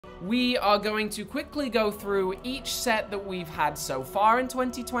we are going to quickly go through each set that we've had so far in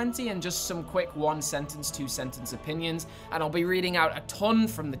 2020 and just some quick one-sentence, two-sentence opinions. And I'll be reading out a ton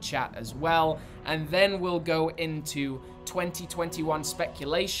from the chat as well. And then we'll go into 2021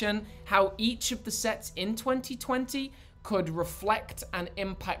 speculation, how each of the sets in 2020 could reflect and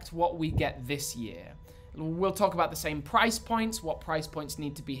impact what we get this year. We'll talk about the same price points, what price points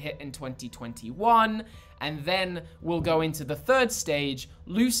need to be hit in 2021, and then we'll go into the third stage,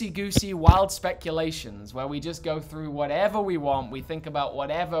 loosey-goosey wild speculations, where we just go through whatever we want. We think about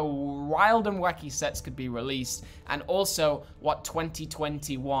whatever wild and wacky sets could be released, and also what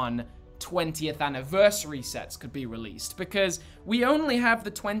 2021 20th anniversary sets could be released, because we only have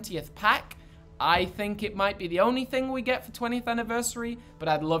the 20th pack. I think it might be the only thing we get for 20th anniversary, but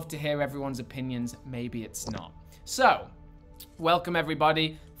I'd love to hear everyone's opinions. Maybe it's not. So, welcome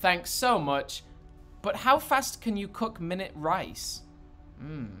everybody. Thanks so much. But how fast can you cook minute rice?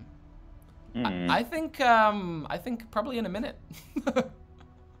 I think probably in a minute.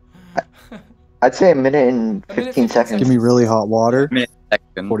 I'd say a minute and 15 seconds. Give me really hot water.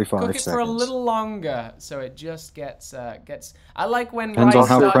 45 Cook it seconds. for a little longer, so it just gets. I like when Depends rice on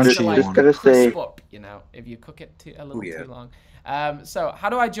how starts to crunchy like you want crisp up. You know, if you cook it a little too long. So how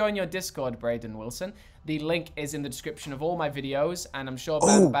do I join your Discord, Braden Wilson? The link is in the description of all my videos, and I'm sure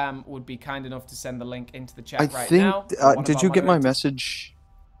Bam Bam would be kind enough to send the link into the chat right now. Did you get my message?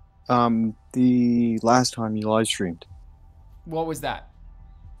 The last time you live streamed. What was that?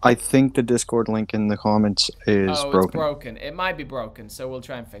 I think the Discord link in the comments is broken. It's broken. It might be broken, so we'll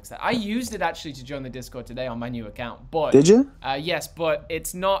try and fix that. I used it actually to join the Discord today on my new account, but did you? Yes, but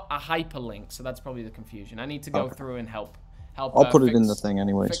it's not a hyperlink, so that's probably the confusion. I need to go through and help. I'll put it in the thing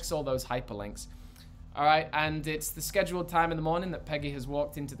anyways. Fix all those hyperlinks. All right, and it's the scheduled time in the morning that Peggy has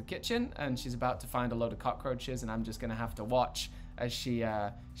walked into the kitchen, and she's about to find a load of cockroaches, and I'm just gonna have to watch as she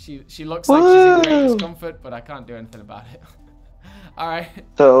looks like she's in great discomfort, but I can't do anything about it. All right.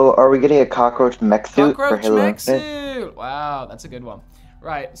 So, are we getting a cockroach mech suit for Cockroach Halo mech Infinite? suit. Wow, that's a good one.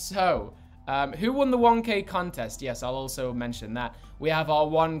 Right. So, who won the 1K contest? Yes, I'll also mention that. We have our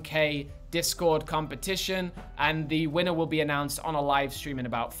 1K Discord competition, and the winner will be announced on a live stream in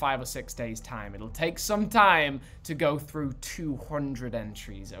about 5 or 6 days' time. It'll take some time to go through 200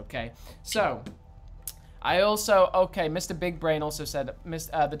 entries. Okay. So. Mr. Big Brain also said,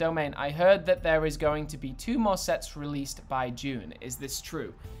 the domain, I heard that there is going to be 2 more sets released by June. Is this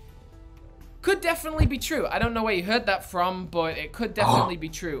true? Could definitely be true. I don't know where you heard that from, but it could definitely be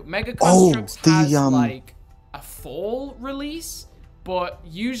true. Mega Construx has, like, a fall release, but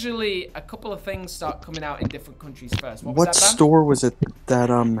usually a couple of things start coming out in different countries first. What store was it that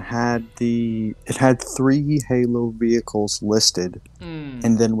had 3 Halo vehicles listed,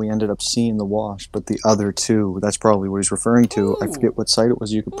 and then we ended up seeing the Wasp, but the other 2, that's probably what he's referring to. I forget what site it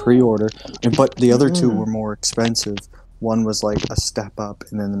was. You could pre-order, but the other 2 were more expensive. One was like a step up,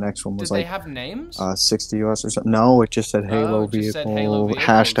 and then the next one was Did like they have names? 60 US or something. No, it just said Halo vehicle,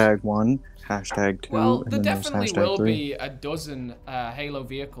 #1. #2. Well, there definitely will be a dozen Halo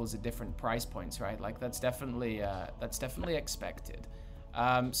vehicles at different price points, right? Like that's definitely expected.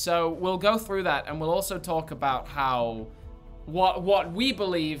 So we'll go through that, and we'll also talk about how what we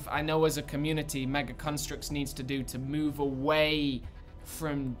believe, I know as a community, Mega Construx needs to do to move away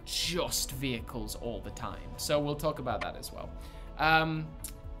from just vehicles all the time. So we'll talk about that as well.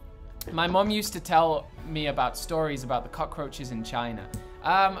 My mom used to tell me about stories about the cockroaches in China.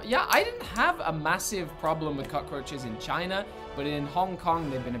 Yeah, I didn't have a massive problem with cockroaches in China, but in Hong Kong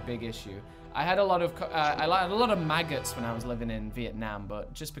they've been a big issue. I had a lot of maggots when I was living in Vietnam,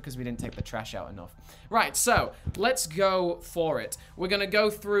 but just because we didn't take the trash out enough. Right, so let's go for it. We're gonna go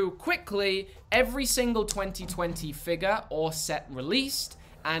through quickly every single 2020 figure or set released,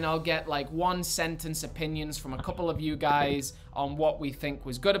 and I'll get like 1-sentence opinions from a couple of you guys on what we think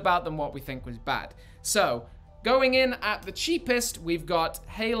was good about them, what we think was bad. So, going in at the cheapest, we've got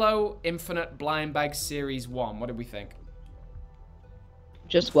Halo Infinite Blind Bag Series 1. What did we think?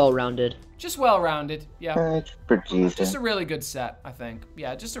 Just well-rounded. Just well-rounded, yeah. It's pretty decent. Just a really good set, I think.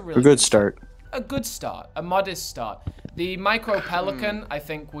 Yeah, just a really good start. A good start. A modest start. The Micro Pelican, I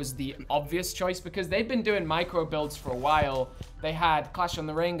think, was the obvious choice because they've been doing micro builds for a while. They had Clash on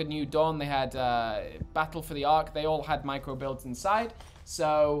the Ring, A New Dawn, they had Battle for the Ark. They all had micro builds inside.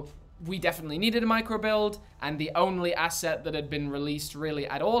 So we definitely needed a micro build, and the only asset that had been released really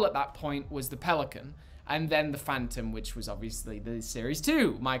at all at that point was the Pelican. And then the Phantom, which was obviously the Series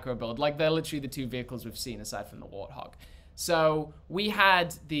 2 micro build. Like, they're literally the 2 vehicles we've seen aside from the Warthog. So we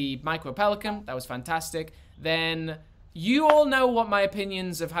had the Micro Pelican. That was fantastic. Then you all know what my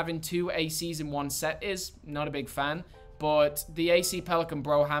opinions of having 2 ACs in one set is. Not a big fan. but the AC Pelican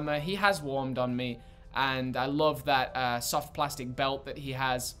Brohammer, he has warmed on me, and I love that soft plastic belt that he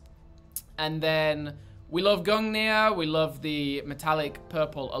has. And then we love Gungnir, we love the metallic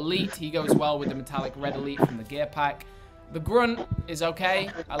purple Elite. He goes well with the metallic red Elite from the gear pack. The Grunt is okay.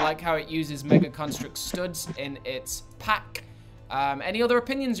 I like how it uses Mega Construx studs in its pack. Any other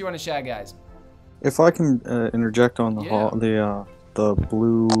opinions you want to share, guys? If I can interject on the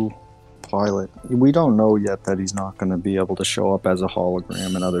blue pilot, we don't know yet that he's not going to be able to show up as a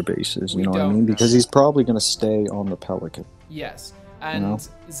hologram in other bases. You know what I mean? Because he's probably going to stay on the Pelican. Yes. And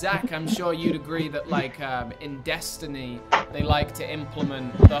Zach, I'm sure you'd agree that, like, in Destiny, they like to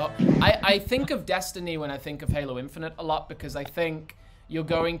implement the... I think of Destiny when I think of Halo Infinite a lot, because I think you're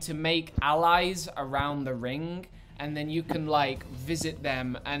going to make allies around the ring, and then you can, like, visit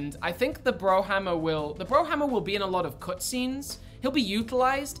them. And I think the Brohammer will be in a lot of cutscenes. He'll be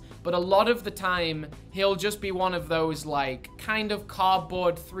utilized, but a lot of the time, he'll just be one of those, like, kind of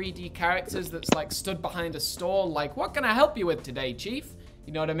cardboard 3D characters that's, like, stood behind a store, like, what can I help you with today, Chief?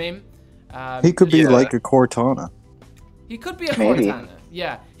 You know what I mean? He could be like a Cortana. He could be a Cortana,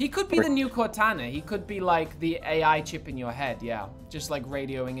 yeah. He could be the new Cortana. He could be, like, the AI chip in your head, yeah. Just, like,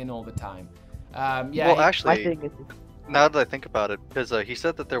 radioing in all the time. Yeah. Well, actually... Now that I think about it, because he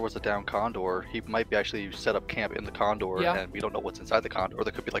said that there was a down Condor, he might be actually set up camp in the Condor, and we don't know what's inside the Condor. Or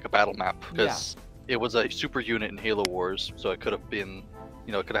there could be like a battle map, because it was a super unit in Halo Wars, so it could have been,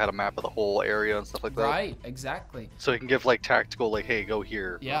 you know, it could have had a map of the whole area and stuff like that. Right, exactly. So he can give like tactical, like, hey, go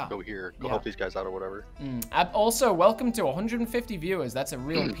here, go here, go help these guys out or whatever. Also, welcome to 150 viewers. That's a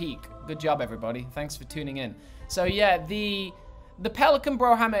real peak. Good job, everybody. Thanks for tuning in. So yeah, the Pelican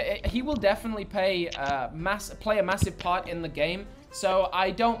Brohammer, he will definitely play a massive part in the game. So I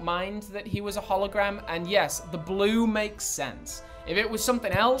don't mind that he was a hologram. And yes, the blue makes sense. If it was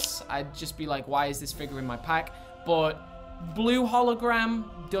something else, I'd just be like, why is this figure in my pack? But blue hologram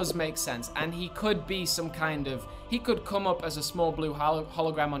does make sense. And he could be some kind of... He could come up as a small blue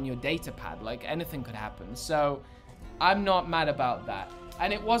hologram on your data pad. Like, anything could happen. So I'm not mad about that.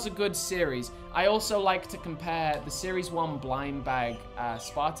 And it was a good series. I also like to compare the Series 1 blind bag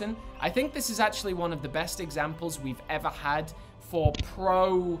Spartan. I think this is actually one of the best examples we've ever had for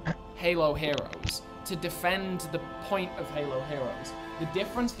pro Halo Heroes to defend the point of Halo Heroes. The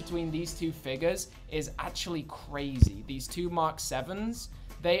difference between these two figures is actually crazy. These two Mark 7s,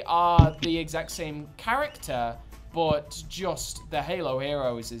 they are the exact same character, but just the Halo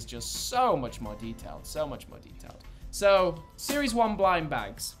Heroes is just so much more detailed, so much more detailed. So, Series 1 blind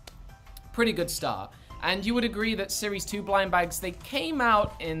bags, pretty good start. And you would agree that Series 2 blind bags, they came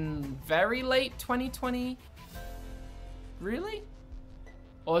out in very late 2020? Really?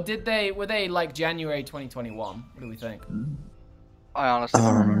 Or were they like January 2021? What do we think? I honestly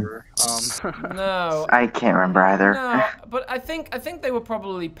don't remember. No. I can't remember either. No, but I think they were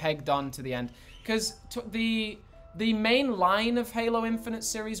probably pegged on to the end. Because the main line of Halo Infinite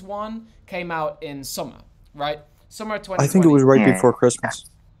Series 1 came out in summer, right? Summer 2020. I think it was right before Christmas.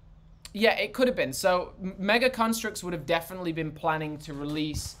 Yeah, it could have been. So Mega Construx would have definitely been planning to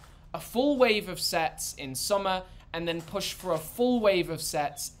release a full wave of sets in summer and then push for a full wave of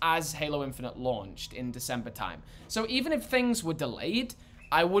sets as Halo Infinite launched in December time. So even if things were delayed,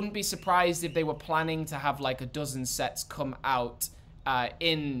 I wouldn't be surprised if they were planning to have like a dozen sets come out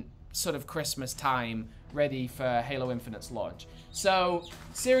in sort of Christmas time, ready for Halo Infinite's launch. So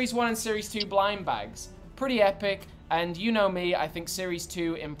Series 1 and Series 2 blind bags, pretty epic. And you know me, I think Series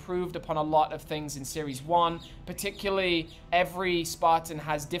 2 improved upon a lot of things in Series 1. Particularly, every Spartan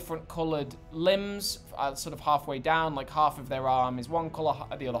has different colored limbs, sort of halfway down. Like half of their arm is one color,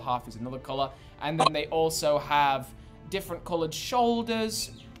 the other half is another color. And then they also have different colored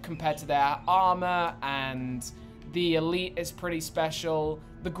shoulders compared to their armor. And the Elite is pretty special.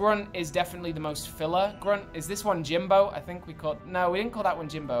 The Grunt is definitely the most filler. Grunt, is this one Jimbo? I think we called... No, we didn't call that one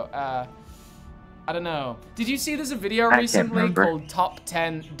Jimbo. I don't know. Did you see there's a video recently called Top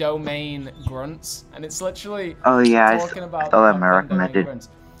 10 Domain Grunts? And it's literally talking about I saw that recommended. Grunts.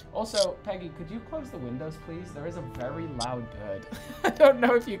 Also, Peggy, could you close the windows, please? There is a very loud bird. I don't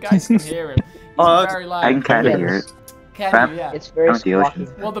know if you guys can hear him. He's very loud. I can kind of hear it. Can you? Yeah. It's very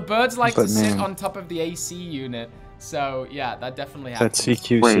squawky. Well, the birds like to sit on top of the AC unit. So, yeah, that definitely happens. That's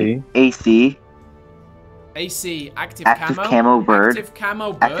CQC. Wait, AC? AC, active camo bird. Active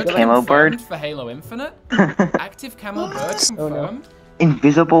camo bird. Active camo bird for Halo Infinite. Active camo bird confirmed.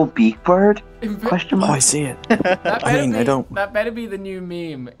 Invisible beak bird? Question mark. Oh, I see it. That better be the new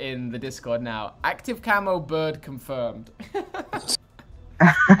meme in the Discord now. Active camo bird confirmed. We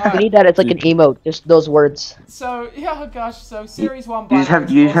need that. It's like an emote. Just those words. So yeah, oh gosh. So Series 1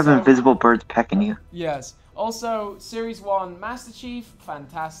 you just have invisible birds pecking you. Yes. Also, Series 1 Master Chief,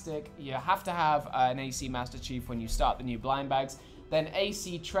 fantastic. You have to have an AC Master Chief when you start the new blind bags. Then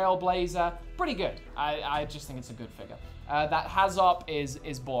AC Trailblazer, pretty good. I just think it's a good figure. That Hazop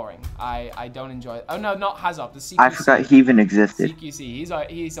is boring. I don't enjoy it. Oh no, not Hazop, the CQC. I forgot he even existed. CQC,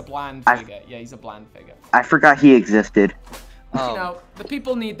 he's a bland figure. Yeah, he's a bland figure. I forgot he existed. You know, the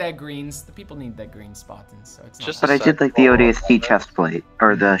people need their greens. The people need their green Spartans, so it's not. But I did like the ODST chest plate,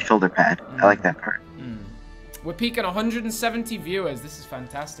 or the shoulder pad. I like that part. We're peaking 170 viewers. This is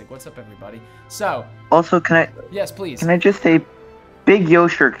fantastic. What's up, everybody? So. Also, can I? Yes, please. Can I just say, Big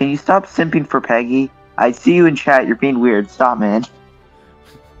Yosher, can you stop simping for Peggy? I see you in chat. You're being weird. Stop, man.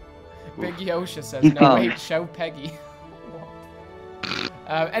 Big Yosha says, "No, wait, show Peggy."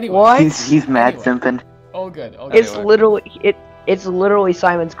 Anyway. What? He's mad simping. All good. All It's good. it's literally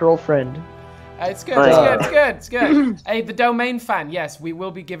Simon's girlfriend. It's good, it's good, it's good. Hey, the domain fan, yes, we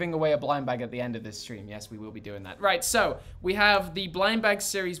will be giving away a blind bag at the end of this stream. Yes, we will be doing that. Right, so we have the blind bag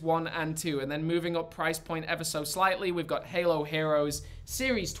series 1 and 2, and then moving up price point ever so slightly, we've got Halo Heroes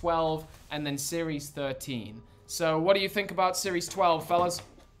series 12 and then series 13. So what do you think about series 12, fellas?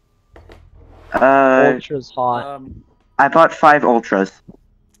 Ultra's hot. I bought 5 Ultras.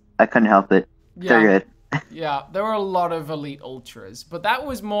 I couldn't help it. Yeah. They're good. Yeah, there were a lot of Elite Ultras, but that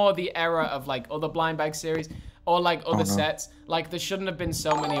was more the era of like other blind bag series or like other sets. Like there shouldn't have been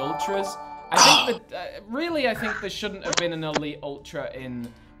so many Ultras. I think that really, I think there shouldn't have been an Elite Ultra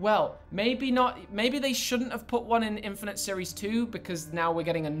in. Well, maybe not. Maybe they shouldn't have put one in Infinite Series 2 because now we're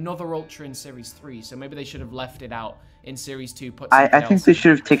getting another Ultra in Series 3. So maybe they should have left it out in Series 2. I think they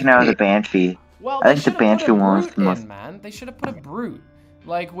should have taken out the Banshee. Well, I think the Banshee one was the most. Man, they should have put a Brute.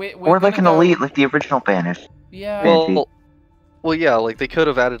 Like or like an Elite, like the original Banished. Yeah. Well, yeah, like they could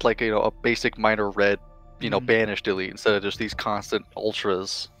have added like a basic minor red, Banished Elite instead of just these constant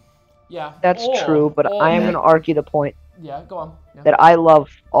Ultras. Yeah. That's true, but I am going to argue the point. Yeah, go on. Yeah. That I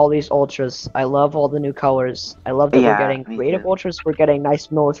love all these Ultras. I love all the new colors. I love that we're getting creative Ultras. We're getting nice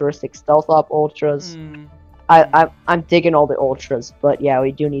militaristic stealth op Ultras. I'm digging all the Ultras, but yeah,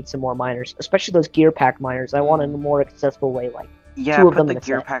 we do need some more miners, especially those gear pack miners. I want in a more accessible way, like. Yeah, put the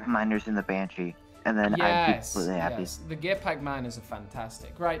gear pack miners in the Banshee, and then I'd be completely happy. Yes, the gear pack miners are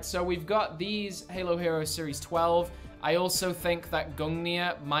fantastic. Right, so we've got these Halo Heroes Series 12. I also think that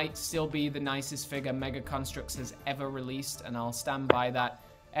Gungnir might still be the nicest figure Mega Construx has ever released, and I'll stand by that.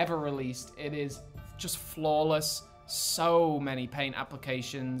 Ever released. It is just flawless. So many paint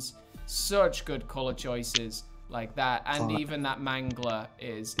applications, such good color choices like that, and even that Mangler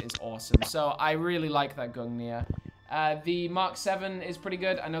is awesome. So I really like that Gungnir. The Mk7 is pretty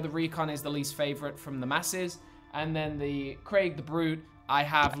good. I know the Recon is the least favorite from the masses. And then the Craig the Brute, I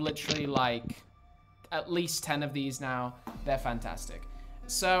have literally like at least 10 of these now. They're fantastic.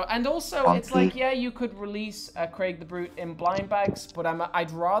 So, and also it's like, yeah, you could release Craig the Brute in blind bags, but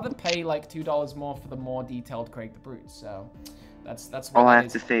I'd rather pay like $2 more for the more detailed Craig the Brute. So that's what all I have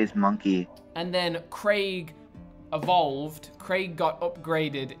to say is Monkey. And then Craig evolved. Craig got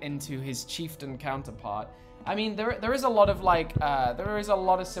upgraded into his Chieftain counterpart. I mean, there is a lot of like, there is a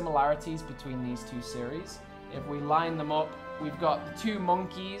lot of similarities between these two series. If we line them up, we've got the 2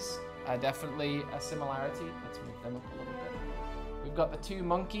 monkeys, definitely a similarity. Let's move them up a little bit. We've got the 2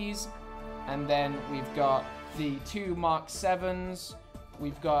 monkeys, and then we've got the 2 Mk7s.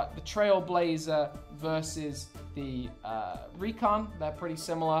 We've got the Trailblazer versus the Recon. They're pretty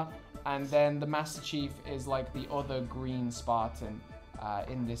similar. And then the Master Chief is like the other green Spartan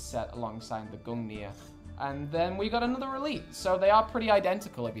in this set alongside the Gungnir. And then we got another Elite. So they are pretty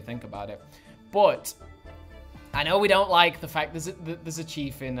identical if you think about it. But I know we don't like the fact there's a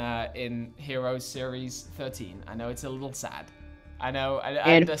Chief in Heroes Series 13. I know it's a little sad. I know,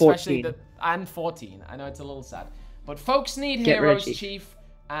 and especially 14. And 14. I know it's a little sad. But folks need Heroes Chief,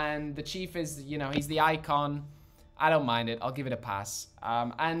 and the Chief is, he's the icon. I don't mind it. I'll give it a pass.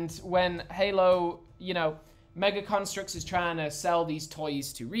 And when Halo, Mega Construx is trying to sell these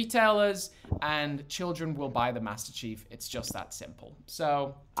toys to retailers, and children will buy the Master Chief. It's just that simple.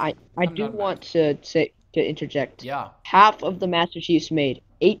 So I do want to interject. Yeah. Half of the Master Chiefs made,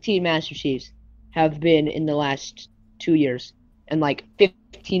 18 Master Chiefs, have been in the last 2 years, and like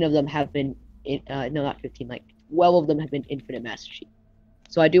 15 of them have been no, not 15, like 12 of them have been Infinite Master Chief.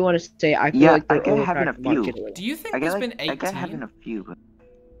 So I do want to say I feel like they're having a few. Do you think there's been 18? I get having a few. But...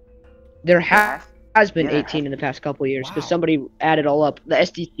 There has been 18 in the past couple of years because somebody added all up. The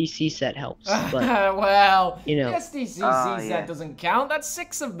SDCC set helps, but well, the SDCC set doesn't count. That's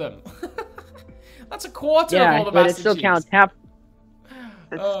 6 of them. That's a quarter of all the Master Chiefs. Yeah, but it still counts half.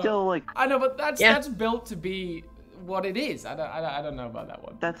 It's still like I know, but that's built to be what it is. I don't know about that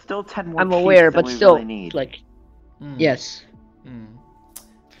one. That's still 10 more. I'm aware, but still, really need. like, yes.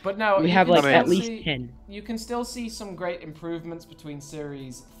 But no, we have like at least see, 10. You can still see some great improvements between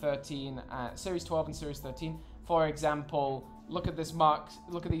Series 13, Series 12 and Series 13. For example, look at this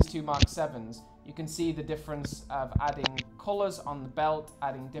look at these two Mark 7s. You can see the difference of adding colors on the belt,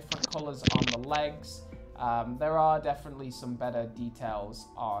 adding different colors on the legs. There are definitely some better details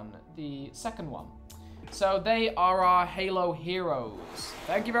on the second one. So they are our Halo heroes.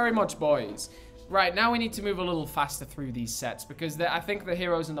 Thank you very much, boys. Right, now we need to move a little faster through these sets because I think the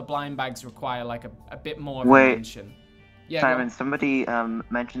heroes and the blind bags require like a bit more attention. Yeah, Simon, somebody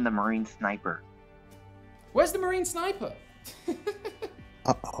mentioned the Marine Sniper. Where's the Marine Sniper?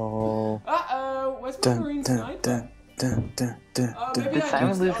 Uh-oh. Uh-oh, where's my Marine Sniper? Oh, maybe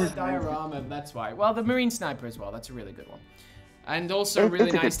I just saw a diorama, that's why. Well, the Marine Sniper as well, that's a really good one. And also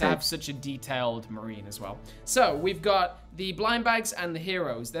really nice to have such a detailed Marine as well. So, we've got the blind bags and the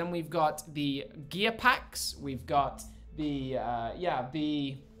heroes. Then we've got the gear packs. We've got the,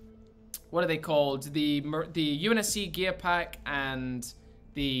 what are they called? The UNSC gear pack and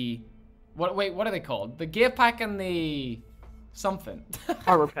the, what are they called? The gear pack and the something.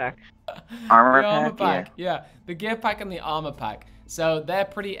 Armor pack. Armor pack, yeah. The gear pack and the armor pack. So, they're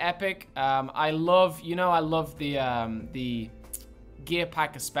pretty epic. I love the gear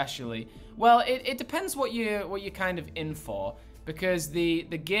pack especially. Well, it depends what you're kind of in for, because the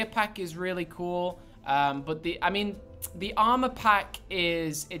gear pack is really cool, but the armor pack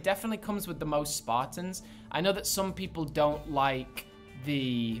it definitely comes with the most Spartans. I know that some people don't like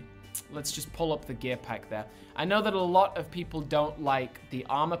let's just pull up the gear pack there. I know that a lot of people don't like the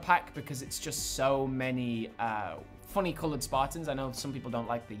armor pack because it's just so many funny colored Spartans. I know some people don't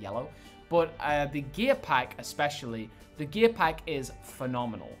like the yellow, but the gear pack especially, the gear pack is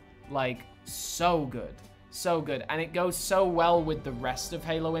phenomenal. Like, so good. So good. And it goes so well with the rest of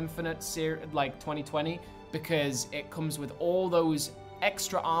Halo Infinite, like 2020, because it comes with all those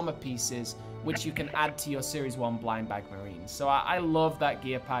extra armor pieces, which you can add to your Series 1 blind bag Marines. So I love that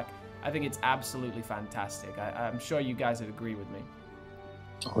gear pack. I think it's absolutely fantastic. I'm sure you guys would agree with me.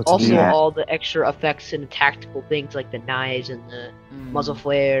 Also, all the extra effects and tactical things like the knives and the muzzle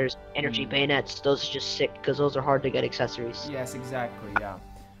flares, energy bayonets, those are just sick because those are hard to get accessories. Yes, exactly, yeah.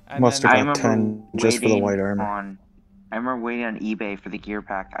 And Must have got 10 just for the white armor. I remember waiting on eBay for the gear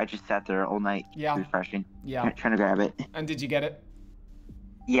pack. I just sat there all night refreshing. Yeah. Trying to grab it. And did you get it?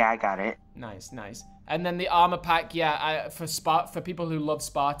 Yeah, I got it. Nice, nice. And then the armor pack, for people who love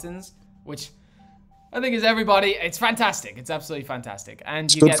Spartans, which I think is everybody. It's fantastic. It's absolutely fantastic. And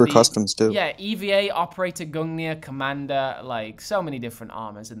it's you good get for customs too. Yeah, EVA, Operator, Gungnir, Commander, like so many different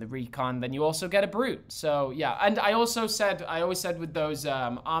armors in the Recon. Then you also get a Brute. So yeah, and I always said with those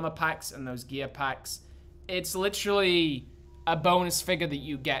armor packs and those gear packs, it's literally a bonus figure that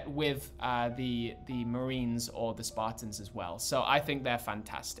you get with the Marines or the Spartans as well. So I think they're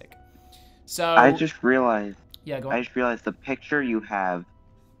fantastic. So I just realized. Yeah, go on. I just realized the picture you have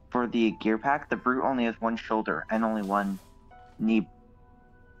for the gear pack, the Brute only has one shoulder and only one knee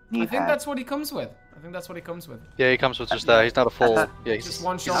I think that's what he comes with. Yeah, he comes with just that. He's not a full. He's just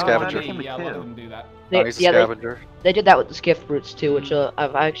one he's shoulder. a scavenger. Yeah, let him do that. He's a scavenger. They did that with the skiff Brutes too, which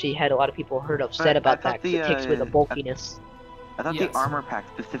I've actually had a lot of people heard upset about that. It takes away the bulkiness. I thought the armor pack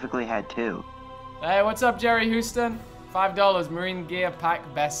specifically had two. Hey, what's up, Jerry Houston? $5 Marine Gear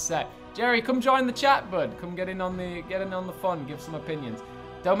Pack best set. Jerry, come join the chat, bud. Come get in on the fun. Give some opinions.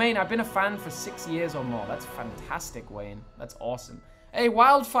 Domain, I've been a fan for 6 years or more. That's fantastic, Wayne. That's awesome. Hey,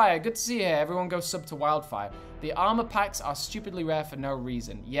 Wildfire, good to see you here. Everyone go sub to Wildfire. The armor packs are stupidly rare for no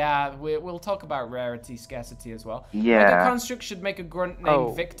reason. Yeah, we'll talk about rarity, scarcity as well. Yeah. Mega Construx should make a grunt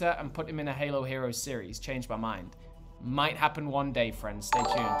named Victor and put him in a Halo Heroes series. Changed my mind. Might happen one day, friends. Stay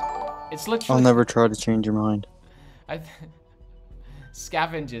tuned. It's literally... I'll never try to change your mind.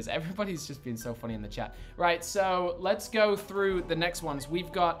 Scavengers. Everybody's just been so funny in the chat. Right, so let's go through the next ones.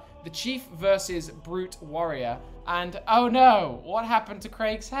 We've got the Chief versus Brute Warrior. And, oh no, what happened to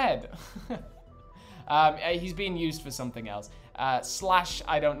Craig's head? He's being used for something else. Slash,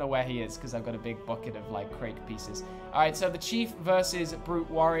 I don't know where he is because I've got a big bucket of like Craig pieces. Alright, so the Chief versus Brute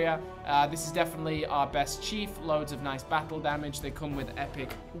Warrior. This is definitely our best Chief. Loads of nice battle damage. They come with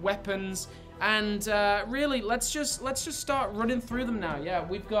epic weapons. And really, let's just start running through them now. Yeah,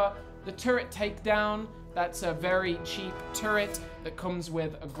 we've got the turret takedown. That's a very cheap turret that comes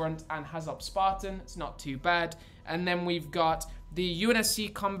with a grunt and has up Spartan. It's not too bad. And then we've got the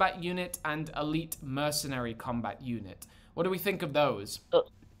UNSC combat unit and elite mercenary combat unit. What do we think of those? The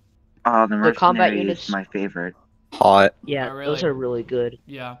mercenary combat units is my favorite. Hot. Yeah, really? Those are really good.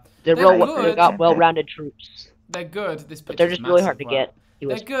 Yeah. They've got well-rounded troops. They're good. This but they're just really hard to get.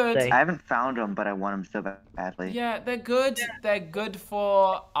 They're good. I haven't found them, but I want them so badly. Yeah, they're good. They're good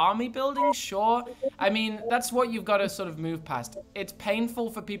for army building, sure. I mean, that's what you've got to sort of move past. It's painful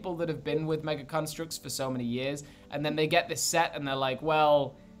for people that have been with Mega Construx for so many years, and then they get this set and they're like,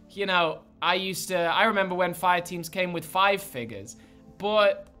 well, you know, I remember when fire teams came with 5 figures,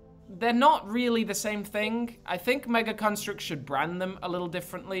 but they're not really the same thing. I think Mega Construx should brand them a little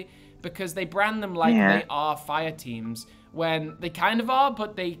differently, because they brand them like they are fire teams, when they kind of are,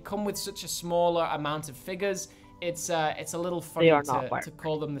 but they come with such a smaller amount of figures. It's a little funny to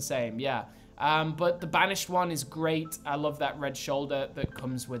call them the same, yeah. But the Banished one is great. I love that red shoulder that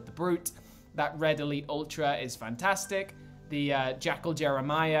comes with the Brute. That red Elite Ultra is fantastic. The Jackal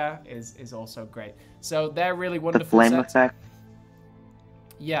Jeremiah is also great. So they're really wonderful. The flame effect.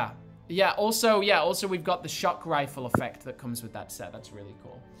 Yeah. Also we've got the shock rifle effect that comes with that set. That's really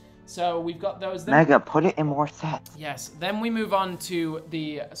cool. So we've got those there. Mega, put it in more sets. Yes. Then we move on to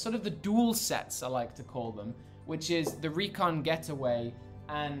the sort of the dual sets, I like to call them, which is the Recon Getaway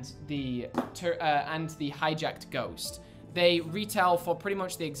and the Hijacked Ghost. They retail for pretty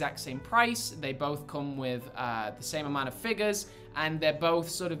much the exact same price. They both come with the same amount of figures, and they're both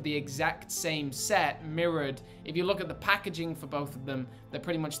sort of the exact same set, mirrored. If you look at the packaging for both of them, they're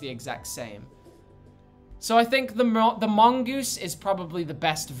pretty much the exact same. So I think the Mongoose is probably the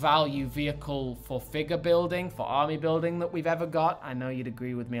best value vehicle for figure building, for army building that we've ever got. I know you'd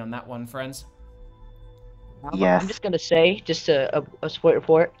agree with me on that one, friends. Yes. I'm just going to say, just a split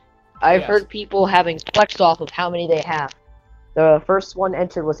report, I've heard people having flexed off of how many they have. The first one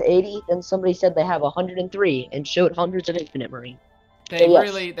entered was 80, then somebody said they have 103 and showed hundreds of Infinite Marine. They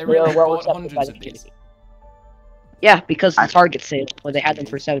really bought hundreds of these. Yeah, because the Target sale, where they had them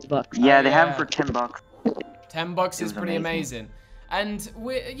for $7. Yeah, they have them for $10. $10 is pretty amazing. And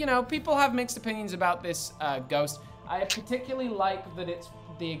you know, people have mixed opinions about this Ghost. I particularly like that it's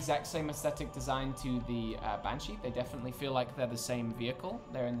the exact same aesthetic design to the Banshee. They definitely feel like they're the same vehicle.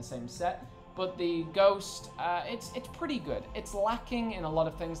 They're in the same set. But the Ghost, it's pretty good. It's lacking in a lot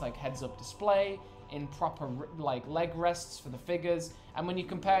of things like heads-up display, in proper like leg rests for the figures. And when you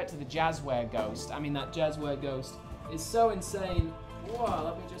compare it to the Jazzware Ghost, I mean, that Jazzware Ghost is so insane. Whoa,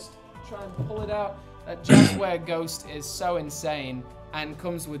 let me just try and pull it out. That Jazzware Ghost is so insane and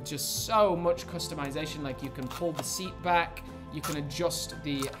comes with just so much customization. Like, you can pull the seat back, you can adjust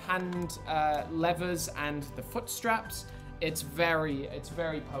the hand levers and the foot straps. It's very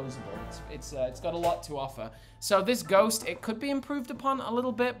posable. It's got a lot to offer. So this Ghost, it could be improved upon a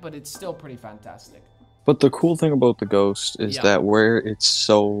little bit, but it's still pretty fantastic. But the cool thing about the Ghost is that where it's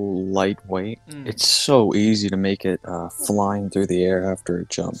so lightweight, it's so easy to make it flying through the air after a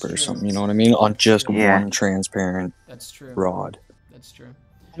jump or something, you know what I mean? On just one transparent rod. That's true.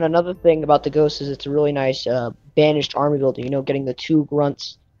 And another thing about the Ghost is it's a really nice banished army builder, you know, getting the 2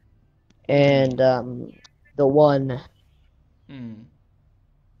 grunts and the one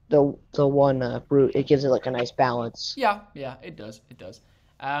brute. It gives it like a nice balance. Yeah, it does.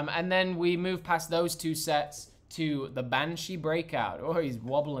 And then we move past those 2 sets to the Banshee Breakout. Oh, he's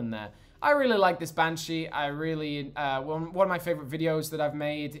wobbling there. I really like this Banshee. I really, one of my favorite videos that I've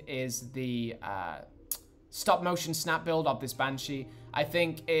made is the stop motion snap build of this Banshee. I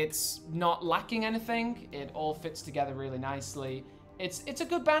think it's not lacking anything. It all fits together really nicely. It's a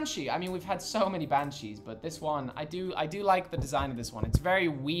good Banshee. I mean, we've had so many Banshees, but this one, I do like the design of this one. It's very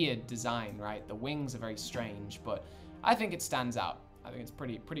weird design, right? The wings are very strange, but I think it stands out. I think it's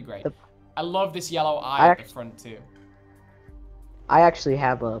pretty great. I love this yellow eye at the front too. I actually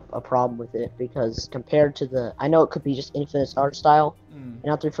have a problem with it because compared to the, I know it could be just Infinite's art style and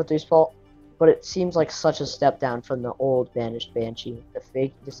not 343's fault, but it seems like such a step down from the old Banished Banshee. The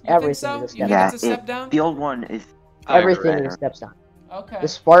fake, just everything is a step down. It's a step down? The old one is everything is a step down. Okay. The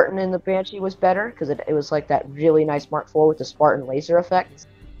Spartan in the Banshee was better because it was like that really nice Mark IV with the Spartan laser effects.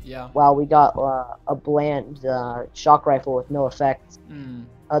 Yeah. While we got a bland shock rifle with no effects.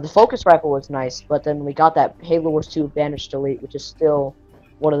 The focus rifle was nice, but then we got that Halo Wars 2 Banished Elite, which is still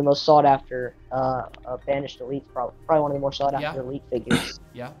one of the most sought after Banished Elites, probably one of the more sought after Elite figures.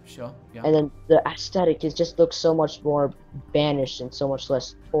 Yeah, sure. Yeah. And then the aesthetic just looks so much more Banished and so much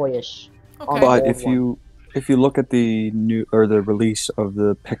less toyish. Okay. But if you look at the the release of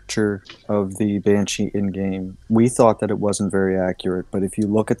the picture of the Banshee in-game, we thought that it wasn't very accurate, but if you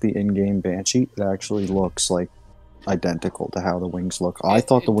look at the in-game Banshee, it actually looks like identical to how the wings look. I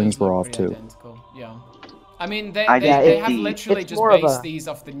thought the wings were off too. Identical. Yeah. I mean, they have literally just based these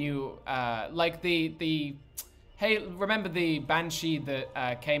off the new, like the Hey, remember the Banshee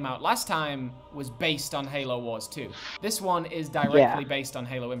that came out last time was based on Halo Wars 2. This one is directly based on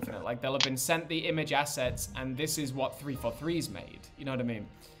Halo Infinite. Like, they'll have been sent the image assets, and this is what 343's made. You know what I mean?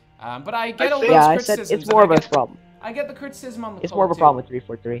 But I get all those criticisms. It's more of a problem. I get the criticism on the It's more of a problem with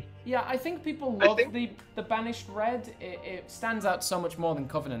 343. Yeah, I think people love the Banished Red. It stands out so much more than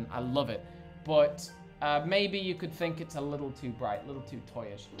Covenant. I love it. But maybe you could think it's a little too bright, a little too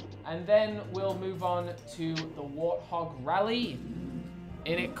toyish. And then we'll move on to the Warthog Rally.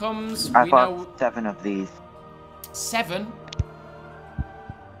 In it comes, I bought 7 of these. 7?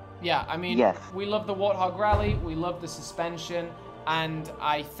 Yeah, I mean, we love the Warthog Rally, we love the suspension, and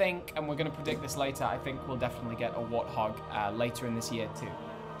I think, and we're going to predict this later, I think we'll definitely get a Warthog later in this year too.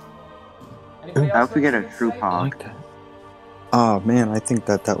 I hope we get a True Hog. I like that. Oh man, I think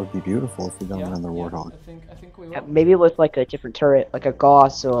that would be beautiful if we got another Warthog. I think we will. Yeah, maybe with like a different turret, like a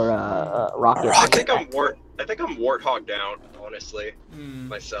Gauss or a Rocket. I think I'm Warthog down, honestly,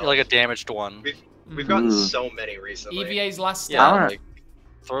 myself. You're like a damaged one. We've gotten so many recently. EVA's last stand. Yeah, like,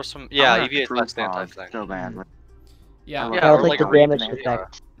 throw some. Yeah, EVA's last stand type thing. So bad. Yeah, I would like the damage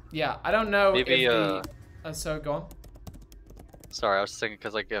effect. Yeah, I don't know maybe, if so go on. Sorry, I was thinking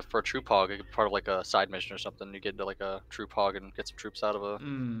because like for a troop hog, it could be part of like a side mission or something. You get into like a troop hog and get some troops out of a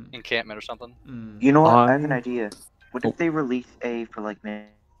encampment or something. You know what? I have an idea. What if they release for like maybe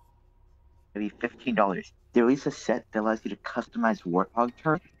 $15? They release a set that allows you to customize Warthog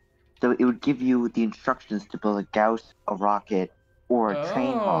turrets. So it would give you the instructions to build a Gauss, a rocket, or a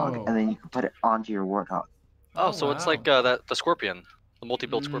train hog, and then you can put it onto your Warthog. Oh, so it's like the Scorpion. The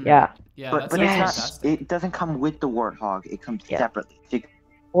multi-build Scorpion. Yeah, but it doesn't come with the Warthog. It comes separately.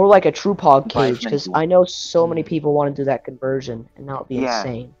 Or like a troop hog cage, because I know so many people want to do that conversion, and that would be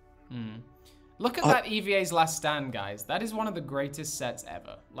insane. Look at that EVA's Last Stand, guys. That is one of the greatest sets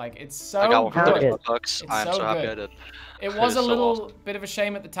ever. Like, it's so I got one for good. $30. I'm so happy I did. It was a little bit of a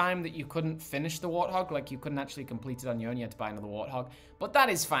shame at the time that you couldn't finish the Warthog. Like, you couldn't actually complete it on your own. You had to buy another Warthog. But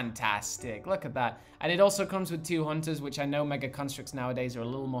that is fantastic. Look at that. And it also comes with 2 hunters, which I know Mega Construx nowadays are a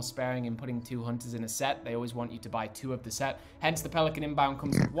little more sparing in putting 2 hunters in a set. They always want you to buy 2 of the set. Hence, the Pelican Inbound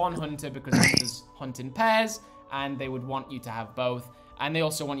comes with 1 hunter because hunters hunt in pairs, and they would want you to have both. And they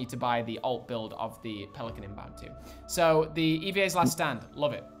also want you to buy the alt build of the Pelican Inbound too. So the EVA's Last Stand,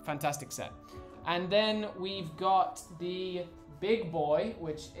 love it. Fantastic set. And then we've got the big boy,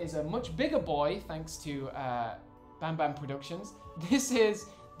 which is a much bigger boy thanks to Bam Bam Productions. This is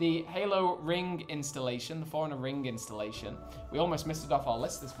the Halo Ring installation, the Forerunner Ring installation. We almost missed it off our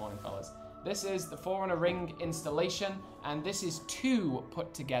list this morning, fellas. This is the Forerunner Ring installation, and this is 2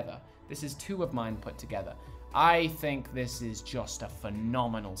 put together. This is 2 of mine put together. I think this is just a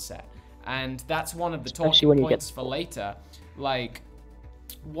phenomenal set. And that's one of the talking points for later. Like,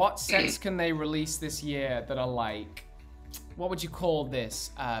 what sets can they release this year that are like, what would you call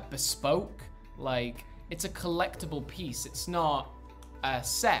this? Bespoke? Like, it's a collectible piece. It's not a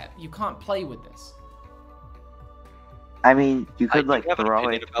set. You can't play with this. I mean, you could like throw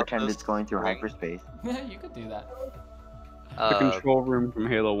it, pretend it's going through hyperspace. Yeah, you could do that. The control room from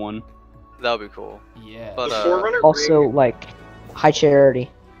Halo 1. That would be cool. Yeah. But also, like, high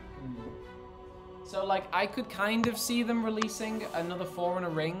charity. So, like, I could kind of see them releasing another Forerunner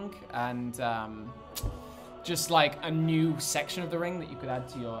Ring and just, like, a new section of the ring that you could add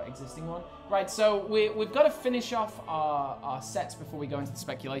to your existing one. Right, so we've got to finish off our sets before we go into the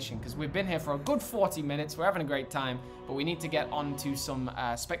speculation, because we've been here for a good 40 minutes. We're having a great time, but we need to get on to some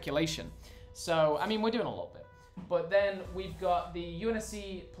speculation. So, I mean, we're doing a little bit. But then we've got the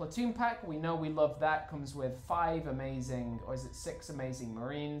UNSC platoon pack. We know we love that. Comes with 5 amazing, or is it 6 amazing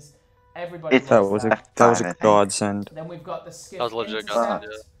Marines? Everybody loves that. That was a godsend. Then we've got the Skiff that was legit Intercept.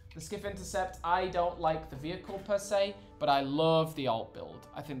 godsend, The Skiff Intercept, I don't like the vehicle per se, but I love the alt build.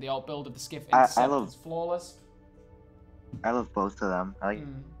 I think the alt build of the Skiff Intercept is flawless. I love both of them. I like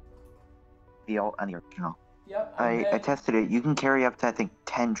the alt and the original. Yep. I tested it. You can carry up to, I think,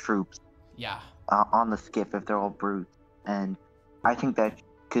 10 troops. Yeah. On the Skiff if they're all brute, and I think that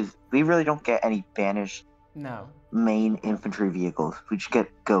because we really don't get any banished main infantry vehicles, we just get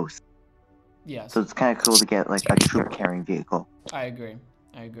ghosts. Yeah. So it's kind of cool to get like a troop carrying vehicle. I agree.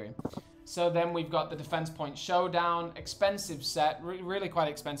 So then we've got the Defense Point Showdown, expensive set, really quite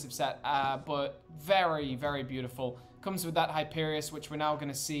expensive set, but very, very beautiful. Comes with that Hyperius, which we're now going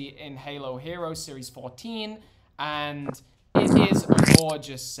to see in Halo Heroes Series 14, and it is a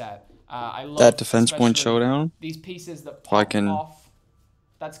gorgeous set. I love that Defense Point Showdown. These pieces that pop off.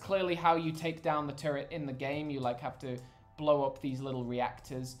 That's clearly how you take down the turret in the game. You like have to blow up these little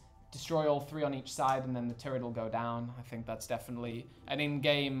reactors, destroy all 3 on each side, and then the turret will go down. I think that's definitely an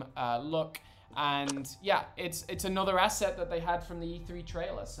in-game look. And yeah, it's another asset that they had from the E3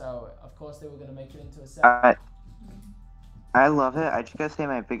 trailer. So of course they were going to make it into a set. I love it. I just gotta say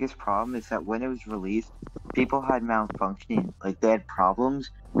my biggest problem is that when it was released, people had malfunctioning. Like, they had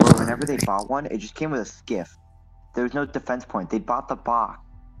problems where whenever they bought one, it just came with a skiff. There was no defense point. They bought the box,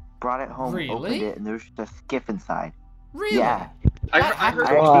 brought it home, opened it, and there was just a skiff inside. Really? Yeah. I heard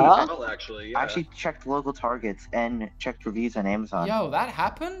that as well, actually. Yeah. I actually checked local targets and checked reviews on Amazon. Yo, that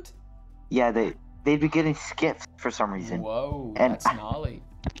happened? Yeah, they'd be getting skiffs for some reason. Whoa, and that's gnarly.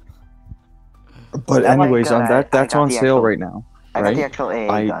 But anyways, on that's on sale right now. I got the actual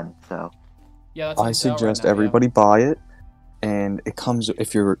AA gun, so yeah, that's I suggest everybody buy it, and it comes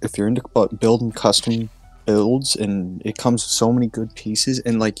if you're into building custom builds, and it comes with so many good pieces,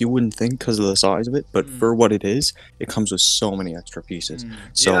 and like you wouldn't think because of the size of it, but for what it is, it comes with so many extra pieces.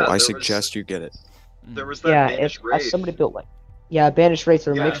 So yeah, I suggest you get it. There was that Banished race. Somebody built one. Yeah, Banished race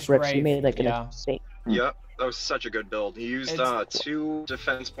or mixed rips. You made like an insane. Yep, that was such a good build. He used 2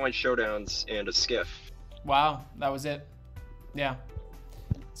 defense point showdowns and a skiff. Wow, that was it. Yeah.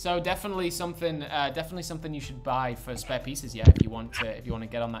 So definitely something you should buy for spare pieces. Yeah, if you want to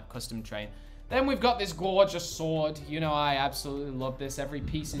get on that custom train. Then we've got this gorgeous sword. You know, I absolutely love this. Every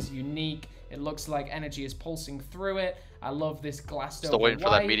piece is unique. It looks like energy is pulsing through it. I love this glassed over Still waiting for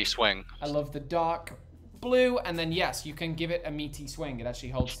white. that meaty swing. I love the dark blue, and then yes, you can give it a meaty swing. It actually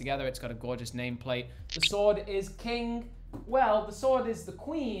holds together. It's got a gorgeous nameplate. The sword is king. Well, the sword is the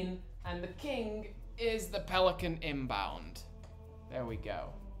queen, and the king is the Pelican inbound. There we go.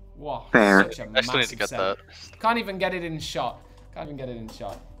 Wow, such a I still need to get set. that. Can't even get it in shot.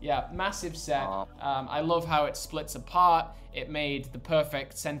 Yeah, massive set. I love how it splits apart. It made the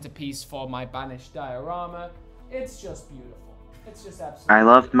perfect centerpiece for my Banished diorama. It's just beautiful. It's just absolutely. I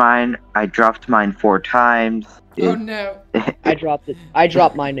loved mine. I dropped mine 4 times. Oh no. I dropped it. I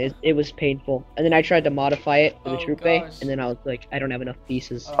dropped mine. It was painful. And then I tried to modify it for the troop bay, and then I was like, I don't have enough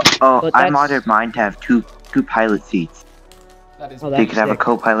pieces. I modded mine to have two pilot seats. That is. So you could have a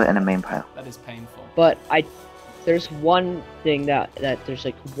co-pilot and a main pilot. That is painful. But there's one thing that there's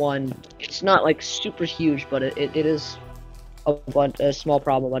like one. It's not like super huge, but it is a small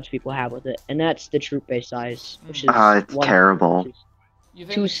problem a bunch of people have with it, and that's the troop bay size, which is it's terrible. You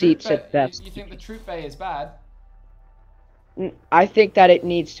think 2 seats at best. You think the troop bay is bad? I think that it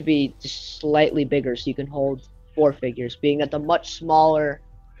needs to be just slightly bigger so you can hold 4 figures, being that the much smaller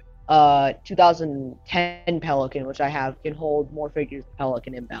 2010 Pelican, which I have, can hold more figures than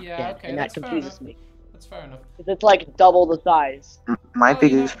Pelican inbound can, and that confuses me. That's fair enough. It's like double the size. My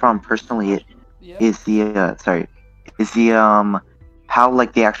biggest problem personally is how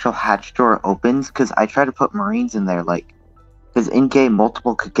like the actual hatch door opens, because I try to put Marines in there, like, because in game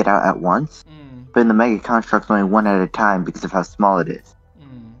multiple could get out at once, but in the Mega Construx only one at a time because of how small it is.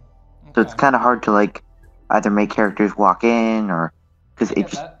 Okay. So it's kind of hard to like either make characters walk in or because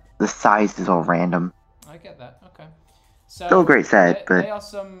the size is all random. I get that. Okay. So still a great set, but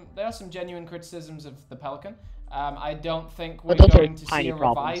there are some genuine criticisms of the Pelican. I don't think we're going to see a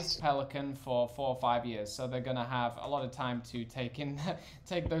revised Pelican for 4 or 5 years, so they're going to have a lot of time to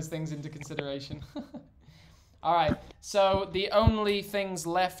take those things into consideration. All right, so the only things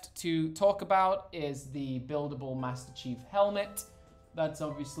left to talk about is the buildable Master Chief helmet. That's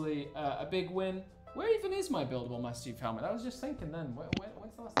obviously a big win. Where even is my buildable Master Chief helmet? I was just thinking then. When's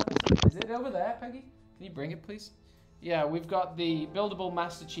the last time I saw it? Is it over there, Peggy? Can you bring it, please? Yeah, we've got the buildable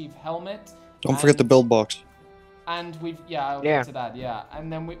Master Chief helmet. Don't forget the build box. And I'll get to that, yeah.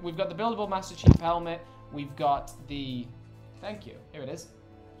 And then we've got the buildable Master Chief helmet. We've got the, thank you, here it is.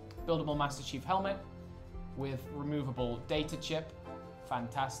 Buildable Master Chief helmet with removable data chip.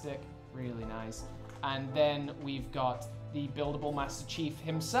 Fantastic, really nice. And then we've got the buildable Master Chief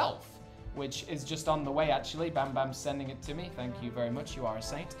himself, which is just on the way actually. Bam Bam's sending it to me. Thank you very much, you are a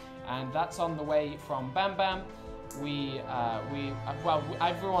saint. And that's on the way from Bam Bam. Well,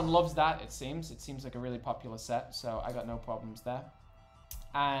 everyone loves that, it seems. It seems like a really popular set, so I got no problems there.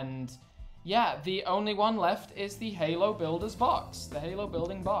 And yeah, the only one left is the Halo Builders box, the Halo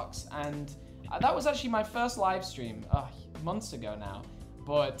Building box. And that was actually my first live stream months ago now,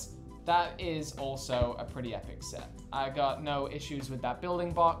 but that is also a pretty epic set. I got no issues with that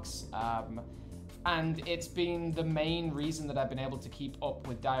building box. And it's been the main reason that I've been able to keep up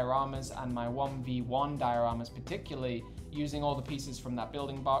with dioramas and my 1v1 dioramas, particularly using all the pieces from that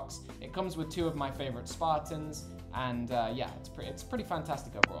building box. It comes with 2 of my favorite Spartans, and yeah, it's pretty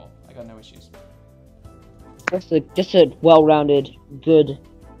fantastic overall. I got no issues. Just a well-rounded, good.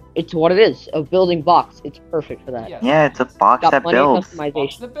 It's what it is, a building box. It's perfect for that. Yes. Yeah, it's a box that builds.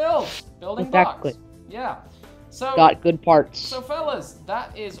 Box that builds. Building box. Yeah. So, got good parts. So fellas,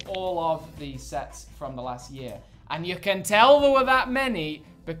 that is all of the sets from the last year. And you can tell there were that many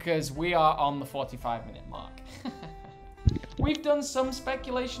because we are on the 45-minute mark. We've done some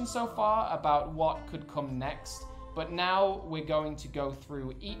speculation so far about what could come next, but now we're going to go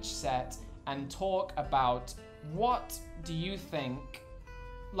through each set and talk about what do you think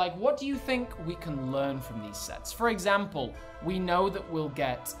we can learn from these sets. For example, we know that we'll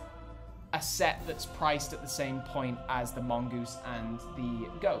get a set that's priced at the same point as the Mongoose and the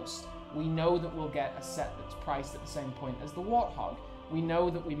Ghost. We know that we'll get a set that's priced at the same point as the Warthog. We know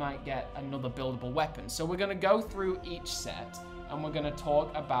that we might get another buildable weapon. So we're going to go through each set and we're going to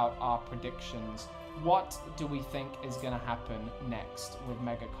talk about our predictions. What do we think is going to happen next with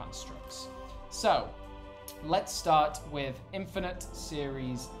Mega Construx? So let's start with Infinite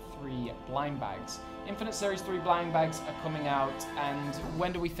Series 3 blind bags. Infinite Series 3 blind bags are coming out, and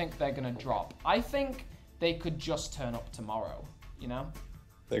when do we think they're going to drop? I think they could just turn up tomorrow, you know?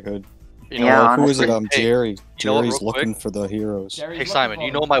 They could. You know, who is it? Hey, Jerry's looking for the heroes. Hey Simon,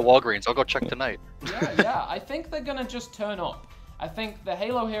 you know my Walgreens. I'll go check tonight. Yeah. I think they're going to just turn up. I think the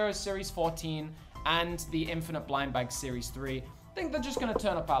Halo Heroes Series 14 and the Infinite Blind Bag Series 3, I think they're just going to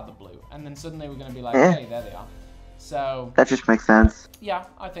turn up out of the blue. And then suddenly we're going to be like, hey, there they are. So that just makes sense. Yeah,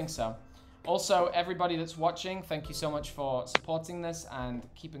 I think so. Also, everybody that's watching, thank you so much for supporting this and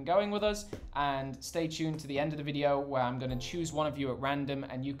keeping going with us. And stay tuned to the end of the video where I'm going to choose one of you at random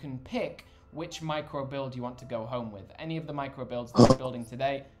and you can pick which micro build you want to go home with. Any of the micro builds that I'm building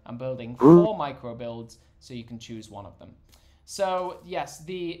today, I'm building 4 micro builds, so you can choose one of them. So, yes,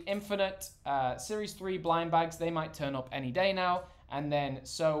 the Infinite Series 3 blind bags, they might turn up any day now, and then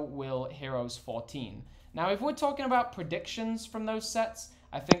so will Heroes 14. Now, if we're talking about predictions from those sets,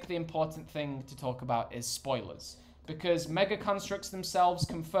 I think the important thing to talk about is spoilers, because Mega Construx themselves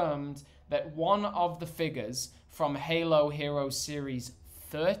confirmed that one of the figures from Halo Heroes Series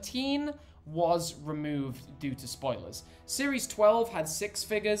 13 was removed due to spoilers. Series 12 had 6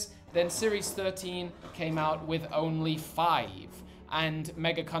 figures, then Series 13 came out with only 5. And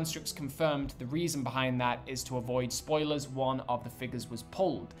Mega Construx confirmed the reason behind that is to avoid spoilers. One of the figures was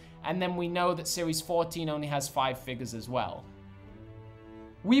pulled. And then we know that Series 14 only has 5 figures as well.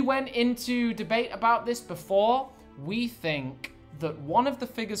 We went into debate about this before. We think that one of the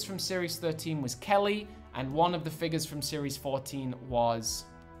figures from Series 13 was Kelly, and one of the figures from Series 14 was,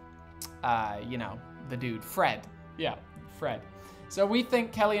 you know, the dude, Fred. Yeah, Fred. So we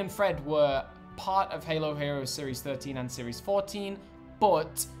think Kelly and Fred were part of Halo Heroes Series 13 and Series 14,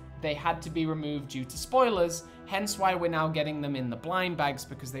 but they had to be removed due to spoilers, hence why we're now getting them in the blind bags,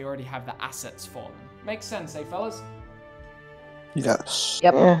 because they already have the assets for them. Makes sense, eh, fellas? Yes.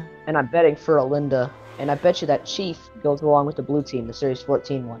 Yep, and I'm betting for a Linda, and I bet you that Chief goes along with the blue team, the Series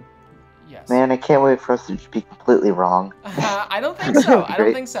 14 one. Yes. Man, I can't wait for us to be completely wrong. I don't think so. I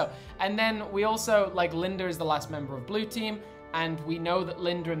don't think so. And then we also, like, Linda is the last member of Blue Team, and we know that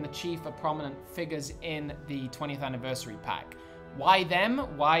Linda and the Chief are prominent figures in the 20th anniversary pack. Why them?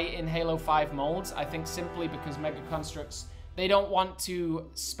 Why in Halo 5 molds? I think simply because Mega Construx, they don't want to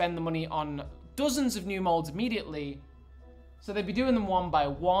spend the money on dozens of new molds immediately, so they'd be doing them one by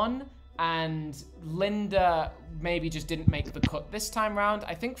one, and Linda maybe just didn't make the cut this time round.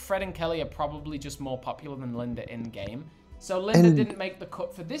 I think Fred and Kelly are probably just more popular than Linda in-game. So Linda didn't make the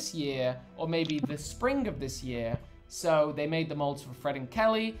cut for this year, or maybe the spring of this year, so they made the molds for Fred and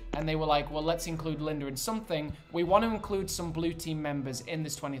Kelly, and they were like, well, let's include Linda in something. We want to include some Blue Team members in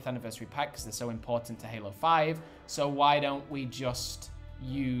this 20th anniversary pack because they're so important to Halo 5, so why don't we just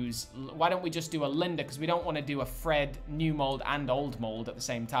do a Linda, because we don't want to do a Fred new mold and old mold at the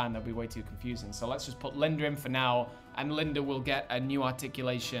same time. That'd be way too confusing. So let's just put Linda in for now, and Linda will get a new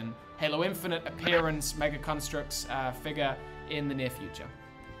articulation Halo Infinite appearance Mega Construx figure in the near future.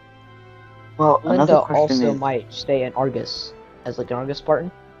 Well, Linda also might stay in Argus as like an Argus Spartan.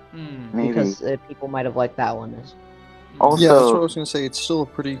 Maybe. Because people might have liked that one. Also, yeah, that's what I was gonna say. It's still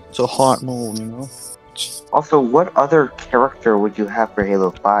it's a hot mold, you know. Also, what other character would you have for Halo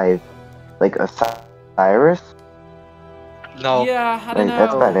 5? Like Osiris? No. Yeah, I don't know.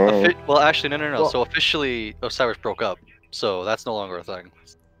 That's about it. Well, actually, no. Well, so officially, Osiris broke up, so that's no longer a thing.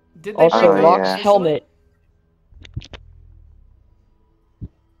 Did they also, break Locke's up? helmet.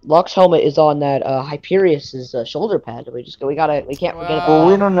 Locke's helmet is on that Hyperius's shoulder pad. We can't forget about Well,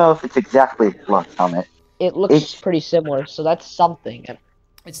 that. we don't know if it's exactly Locke's helmet. It looks pretty similar, so that's something.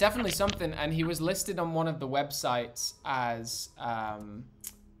 It's definitely something, and he was listed on one of the websites as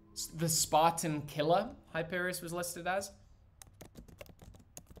the Spartan Killer. Hyperius was listed as.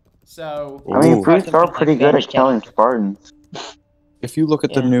 So I mean, Ooh. Brutes are pretty good at killing Spartans. If you look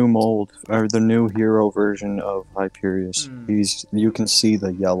at the new mold or the new hero version of Hyperius, you can see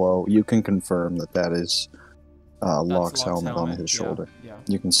the yellow. You can confirm that is Locke's helmet on his shoulder. Yeah.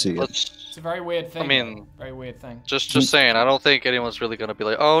 You can see it. It's a very weird thing. I mean, very weird thing. Just saying, I don't think anyone's really gonna be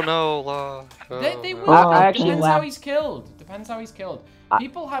like, oh no, Locke. They will. Depends how he's killed. Depends how he's killed.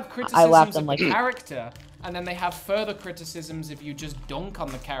 People have criticisms of the character, and then they have further criticisms if you just dunk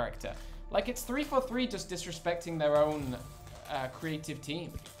on the character. Like, it's 343 just disrespecting their own creative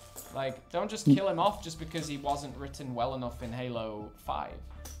team. Like, don't just kill him off just because he wasn't written well enough in Halo 5.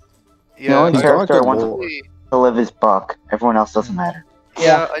 Yeah, the only character I want to live is Buck. Everyone else doesn't matter.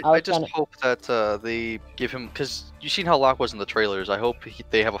 Yeah, I just hope that they give him, because you've seen how Locke was in the trailers. I hope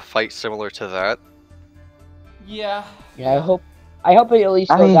they have a fight similar to that. Yeah. Yeah, I hope it at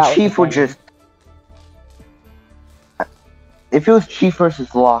least goes out. Chief would just... If it was Chief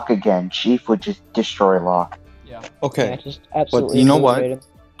versus Locke again, Chief would just destroy Locke. Yeah. Okay, yeah, just absolutely but you know what?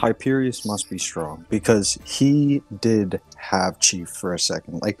 Hyperius must be strong, because he did have Chief for a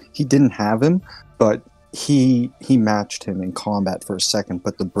second. Like, he didn't have him, but he matched him in combat for a second,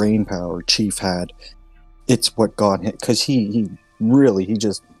 but the brain power Chief had, it's what got him, because he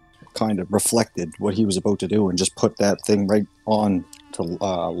just kind of reflected what he was about to do and just put that thing right on to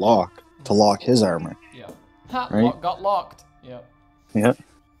Locke, to lock his armor. Yeah. Right? Got locked. Yeah. Yeah.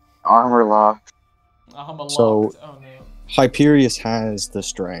 Armor locked. Armor locked. So, oh no. Hyperius has the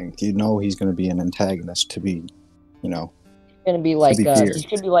strength. You know he's going to be an antagonist to be, you know. He's gonna be like he's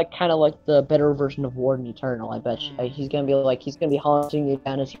gonna be like kind of like the better version of Warden Eternal. I bet you. He's gonna be haunting you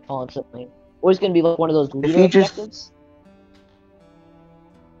down as you constantly. Or he's gonna be like one of those leader objectives.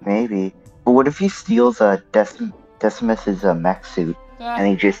 Maybe. But what if he steals Decimus's mech suit and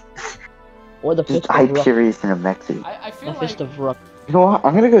he just or the Hyperius in a mech suit? I feel Fist of Rook. You know what?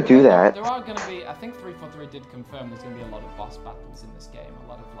 I'm gonna go do that. There are gonna be. I think 343 did confirm there's gonna be a lot of boss battles in this game. A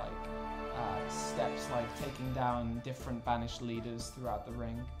lot of like steps like taking down different banished leaders throughout the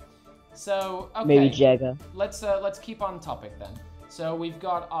ring. So okay, maybe Jaga. Let's keep on topic then. So we've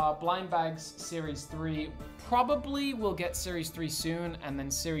got our blind bags Series 3. Probably we'll get Series 3 soon, and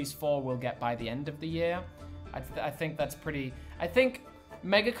then Series 4 we'll get by the end of the year. I think that's pretty. I think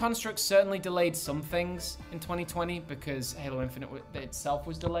Mega Construx certainly delayed some things in 2020 because Halo Infinite itself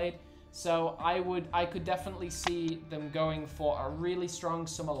was delayed. So I could definitely see them going for a really strong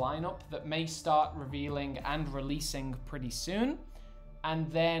summer lineup that may start revealing and releasing pretty soon.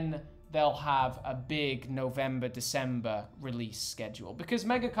 And then they'll have a big November, December release schedule. Because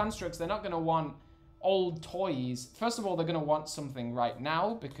Mega Construx, they're not going to want old toys. First of all, they're going to want something right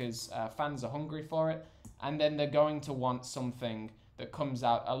now because fans are hungry for it. And then they're going to want something that comes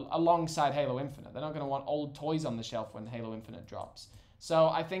out alongside Halo Infinite. They're not going to want old toys on the shelf when Halo Infinite drops. So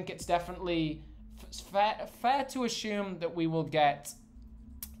I think it's definitely fair to assume that we will get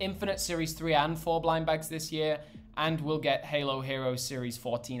Infinite Series 3 and 4 blind bags this year, and we'll get Halo Heroes Series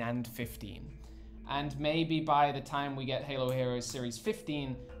 14 and 15. And maybe by the time we get Halo Heroes Series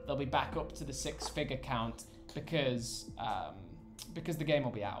 15, they'll be back up to the 6-figure count because the game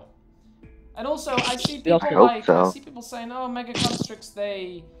will be out. And also, I see people saying, "Oh, Mega Construx,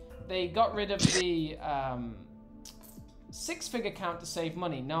 they got rid of the 6-figure count to save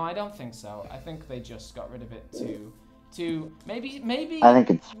money." No, I don't think so. I think they just got rid of it to maybe. I think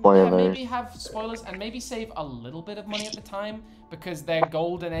it's spoilers. Yeah, maybe have spoilers and maybe save a little bit of money at the time because their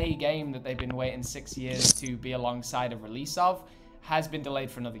golden A game that they've been waiting 6 years to be alongside a release of has been delayed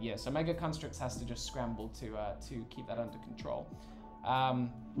for another year. So Mega Construx has to just scramble to keep that under control.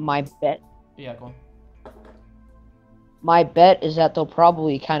 My bet. Yeah, go on. My bet is that they'll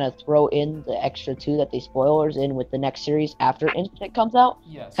probably kind of throw in the extra 2 that they spoilers in with the next series after Infinite comes out.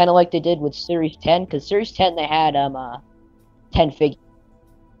 Yes. Kind of like they did with Series 10, because Series 10 they had 10 figures.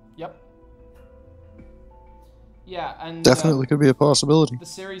 Yep. Yeah, and definitely could be a possibility. The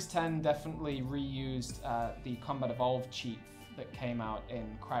Series 10 definitely reused the Combat Evolved Chief that came out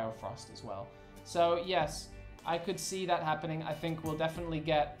in Cryofrost as well. So yes, I could see that happening. I think we'll definitely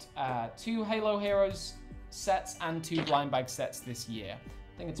get 2 Halo Heroes sets and 2 blind bag sets this year.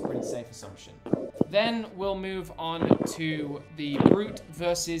 I think it's a pretty safe assumption. Then we'll move on to the Brute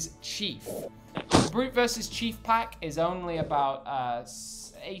versus Chief. The Brute versus Chief pack is only about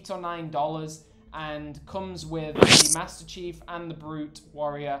 $8 or $9 and comes with the Master Chief and the Brute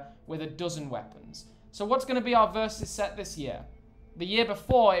Warrior with a dozen weapons. So what's going to be our versus set this year? The year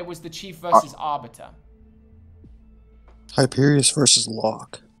before, it was the Chief versus Arbiter. Hyperius versus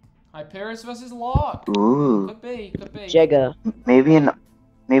Locke. Hyperius versus Locke. Ooh. Could be. Jaga. Maybe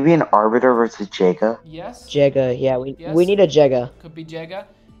an Arbiter versus Jaga. Yes. Jaga, yeah, we need a Jaga. Could be Jaga.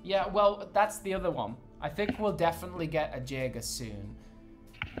 Yeah, well, that's the other one. I think we'll definitely get a Jaeger soon.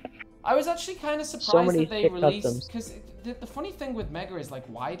 I was actually kind of surprised that they released, because the funny thing with Mega is, like,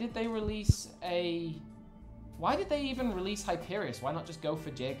 why did they even release Hyperius? Why not just go for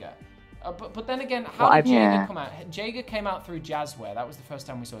Jaeger? But then again, how did Jaeger come out? Jaeger came out through Jazzware. That was the first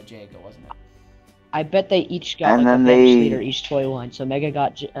time we saw Jaeger, wasn't it? I bet they each got like a bench leader, each toy line. So Mega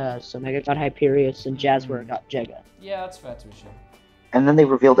got Hyperius and Jazzware got Jaeger. Yeah, that's fair to assume. And then they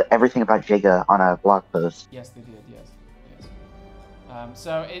revealed everything about Jaeger on a blog post. Yes, they did. Yes.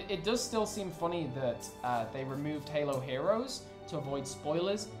 So it does still seem funny that they removed Halo Heroes to avoid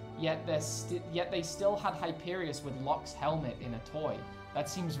spoilers. Yet they still had Hyperius with Locke's helmet in a toy. That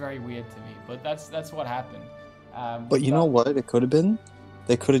seems very weird to me, but that's what happened. But you know what? It could have been.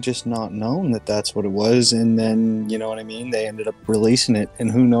 They could have just not known that that's what it was, and then, you know what I mean? They ended up releasing it,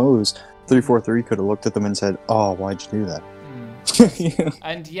 and who knows? 343 could have looked at them and said, "Oh, why'd you do that?" Yeah.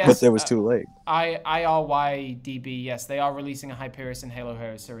 And yes, but it was too late. IRYDB, yes, they are releasing a Hyperius in Halo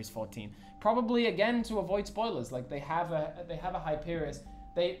Heroes Series 14. Probably again to avoid spoilers. Like they have a Hyperius.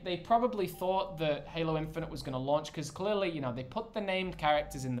 They probably thought that Halo Infinite was going to launch because clearly, you know, they put the named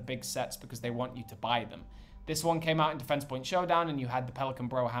characters in the big sets because they want you to buy them. This one came out in Defense Point Showdown, and you had the Pelican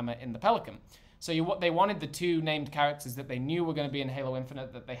Bro Hammer in the Pelican. So they wanted the two named characters that they knew were going to be in Halo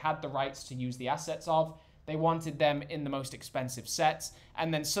Infinite, that they had the rights to use the assets of. They wanted them in the most expensive sets,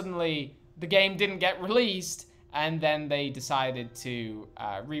 and then suddenly the game didn't get released, and then they decided to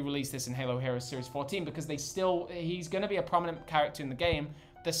re-release this in Halo Heroes Series 14 because he's going to be a prominent character in the game.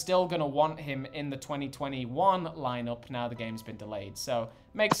 They're still going to want him in the 2021 lineup now the game's been delayed. So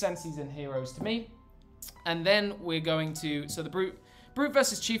makes sense he's in Heroes to me. And then we're going to, so the Brute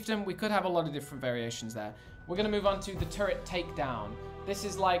versus Chieftain, we could have a lot of different variations there. We're going to move on to the Turret Takedown. This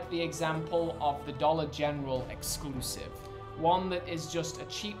is like the example of the Dollar General exclusive. One that is just a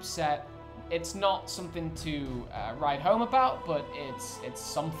cheap set. It's not something to write home about, but it's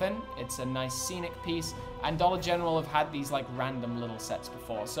something. It's a nice scenic piece. And Dollar General have had these like random little sets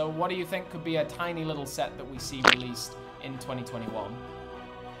before. So what do you think could be a tiny little set that we see released in 2021?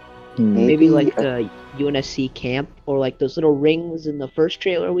 Maybe like the UNSC camp, or like those little rings in the first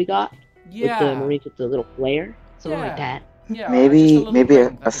trailer we got. Yeah. With the Marines with the little flare. Something like that. Yeah. Maybe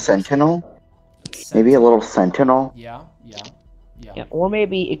a sentinel. Maybe a little sentinel. Yeah. Or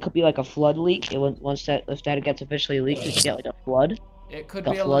maybe it could be like a flood leak. Once that gets officially leaked, we can get like a flood. It could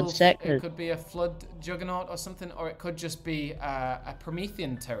be a flood set. It could be a flood juggernaut or something, or it could just be a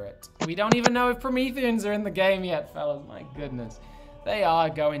Promethean turret. We don't even know if Prometheans are in the game yet, fellas. My goodness. They are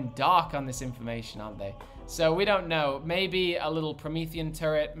going dark on this information, aren't they? So we don't know. Maybe a little Promethean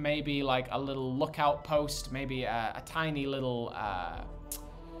turret, maybe like a little lookout post, maybe a tiny little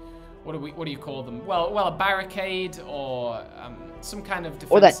what do you call them? Well, a barricade or some kind of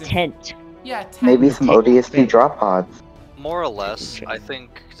defensive. Or that tent. Yeah, tent. Maybe some ODST drop pods. More or less, I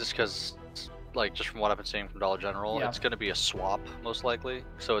think, just because, like, just from what I've been seeing from Dollar General, it's going to be a swap, most likely.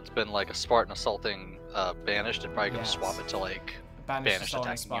 So it's been like a Spartan assaulting Banished, and probably going to swap it to like Banished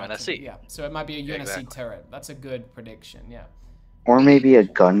attacking UNSC. Yeah, so it might be a UNSC turret. That's a good prediction, yeah. Or maybe a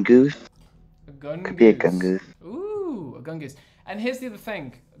gun goose. Could be a gun goose. Ooh, a gun goose. And here's the other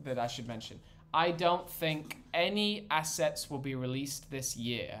thing that I should mention. I don't think any assets will be released this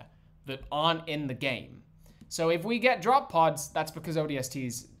year that aren't in the game. So if we get drop pods, that's because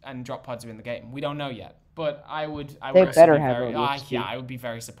ODSTs and drop pods are in the game. We don't know yet, but I would better have ODST. Yeah, I would be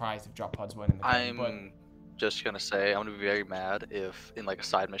very surprised if drop pods weren't in the game. I'm just gonna say I'm gonna be very mad if in like a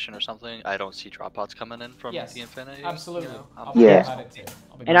side mission or something I don't see drop pods coming in from the Infinity. Absolutely. You know?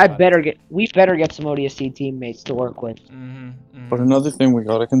 And we better get some ODST teammates to work with. But another thing we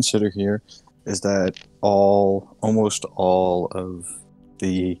gotta consider here is that almost all of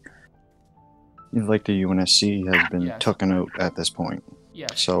the the UNSC has been taken out at this point. Yeah.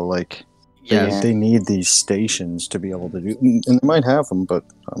 So like they need these stations to be able to do, and they might have them, but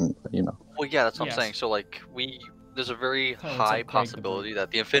you know. Well, yeah, that's what I'm saying. So like there's a very high possibility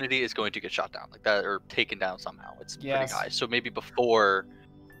that the Infinity is going to get shot down, like that, or taken down somehow. It's pretty high. So maybe before,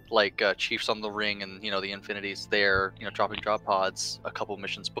 like Chiefs on the ring and the Infinity's there, dropping drop pods a couple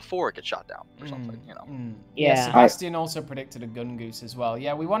missions before it gets shot down or something. Yeah. Sebastian also predicted a gun goose as well.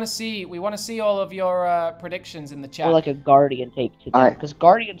 Yeah, we want to see all of your predictions in the chat. Or like a Guardian take to them, because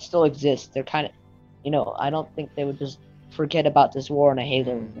Guardians still exist. They're kind of, I don't think they would just forget about this war on a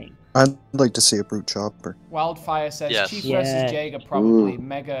Halo thing. I'd like to see a Brute Chopper. Wildfire says Chief versus Jaeger probably.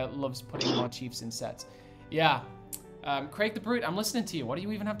 Mega loves putting more Chiefs in sets. Yeah. Craig the Brute, I'm listening to you. What do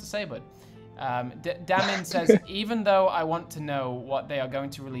you even have to say, bud? Damin says, even though I want to know what they are going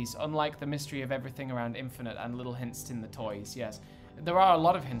to release, unlike the mystery of everything around Infinite and little hints in the toys. Yes. There are a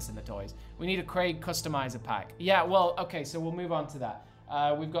lot of hints in the toys. We need a Craig customizer pack. Yeah, well, okay, so we'll move on to that.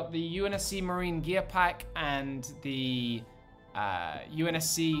 We've got the UNSC Marine Gear Pack and the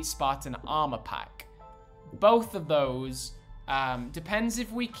UNSC Spartan Armor Pack. Both of those, depends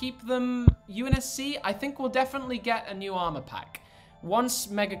if we keep them UNSC. I think we'll definitely get a new armor pack. Once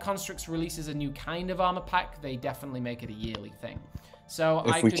Mega Construx releases a new kind of armor pack, they definitely make it a yearly thing. So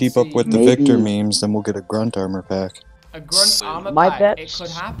if we keep up with the Victor memes, then we'll get a grunt armor pack. A grunt armor pack. It could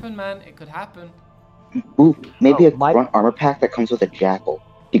happen, man. It could happen. Ooh, maybe a grunt armor pack that comes with a jackal.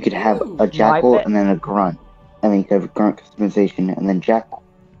 You could have a jackal and then a grunt. And then you could have grunt customization and then jackal.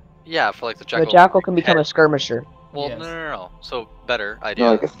 Yeah, for like the jackal. The jackal can become a skirmisher. Well, Yes. no. So, better idea.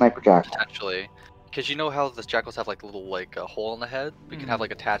 No, like a sniper jackal. Potentially. Because you know how the jackals have like a little like a hole in the head? We can have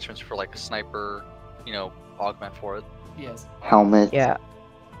like attachments for like a sniper, you know, augment for it. Yes. Helmet. Yeah.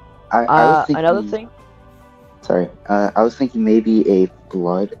 I was thinking, another thing? Sorry. I was thinking maybe a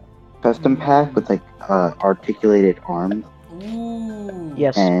blood custom pack with like articulated arms. Ooh.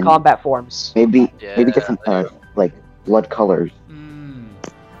 Yes, And combat forms. Maybe get some like blood colors.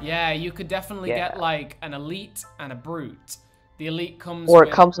 Yeah, you could definitely get like an elite and a brute. The elite comes Or with...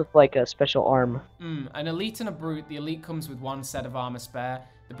 it comes with like a special arm. An elite and a brute. The elite comes with one set of armor spare.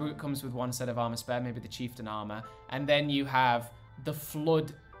 The brute comes with one set of armor spare, maybe the chieftain armor. And then you have the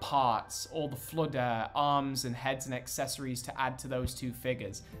flood parts, all the flood arms and heads and accessories to add to those two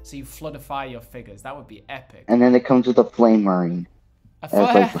figures. So you floodify your figures. That would be epic. And then it comes with a flame marine.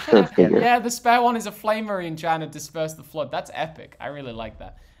 Like the third figure. Yeah, the spare one is a flame marine trying to disperse the flood. That's epic. I really like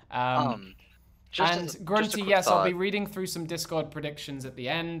that. Grunty, yes, I'll be reading through some Discord predictions at the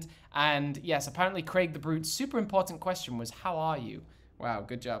end. And yes, apparently Craig the Brute's super important question was, how are you? Wow,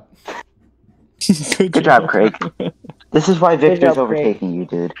 good job. Good job, Craig. This is why Victor's overtaking you,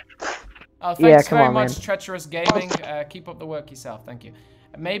 dude. Oh, thanks very much, Treacherous Gaming. Keep up the work yourself, thank you.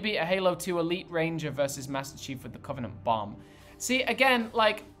 Maybe a Halo 2 Elite Ranger versus Master Chief with the Covenant Bomb. See, again,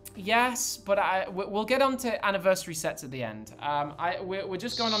 like, yes, but we'll get on to anniversary sets at the end. We're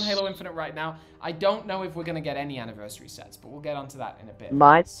just going on Halo Infinite right now. I don't know if we're going to get any anniversary sets, but we'll get onto that in a bit.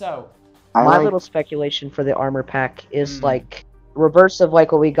 My little speculation for the armor pack is like reverse of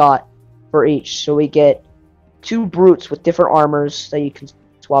like what we got for each. So we get 2 brutes with different armors that you can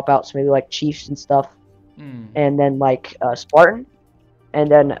swap out. So maybe like chiefs and stuff, and then like Spartan. And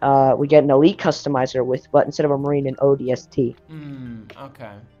then we get an elite customizer but instead of a marine, an ODST.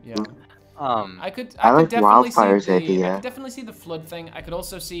 Okay, yeah. I could like definitely see idea. I could definitely see the flood thing. I could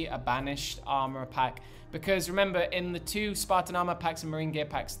also see a banished armor pack because remember in the 2 Spartan armor packs and marine gear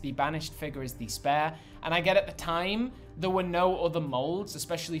packs, the banished figure is the spare. And I get at the time there were no other molds,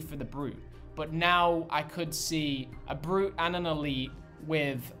 especially for the brute. But now I could see a brute and an elite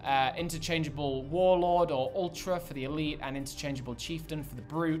with interchangeable warlord or ultra for the elite and interchangeable chieftain for the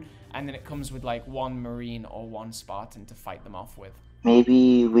brute, and then it comes with like 1 marine or 1 Spartan to fight them off with.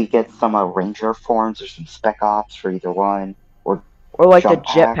 Maybe we get some ranger forms or some spec ops for either one, or like the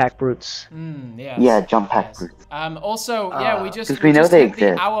jetpack brutes. Yes. Yeah, jump pack brutes. Also, yeah, we just hit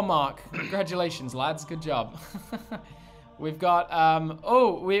the hour mark. Congratulations, lads. Good job. We've got,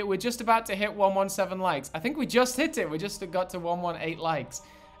 we're just about to hit 117 likes. I think we just hit it. We just got to 118 likes.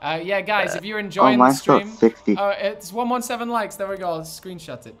 Yeah, guys, if you're enjoying the stream. It's 117 likes. There we go. Let's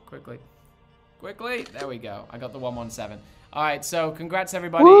screenshot it quickly. There we go. I got the 117. All right, so congrats,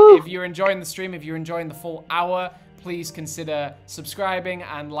 everybody. Woo! If you're enjoying the stream, if you're enjoying the full hour, please consider subscribing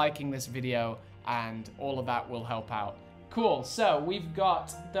and liking this video, and all of that will help out. Cool, so we've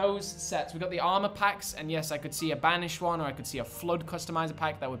got those sets. We've got the armor packs, and yes, I could see a banished one, or I could see a flood customizer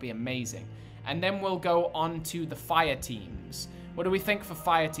pack. That would be amazing. And then we'll go on to the fire teams. What do we think for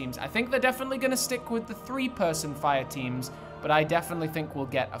fire teams? I think they're definitely going to stick with the 3-person fire teams, but I definitely think we'll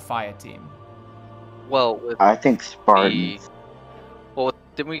get a fire team. Well, I think Spartans. Well,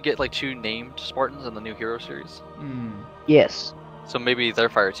 didn't we get like 2 named Spartans in the new Hero series? Yes. So maybe their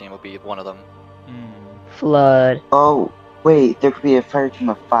fire team will be one of them. Flood. Oh, wait, there could be a fire team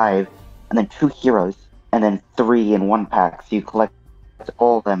of 5, and then 2 heroes, and then 3 in 1 pack, so you collect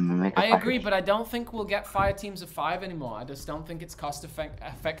all of them and make a I fire agree, team. but I don't think we'll get fire teams of 5 anymore. I just don't think it's cost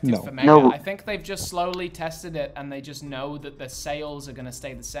effective for Mega. No. I think they've just slowly tested it, and they just know that the sales are going to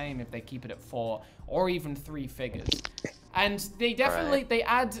stay the same if they keep it at 4 or even 3 figures. And they definitely they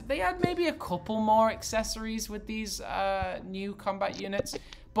add maybe a couple more accessories with these new combat units.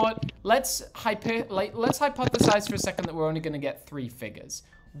 But let's hypothesize for a second that we're only going to get 3 figures.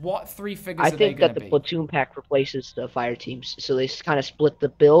 What 3 figures are they going to be? I think that the platoon pack replaces the fire teams, so they kind of split the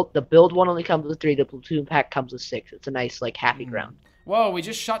build. The build one only comes with 3. The platoon pack comes with 6. It's a nice like happy ground. Whoa, we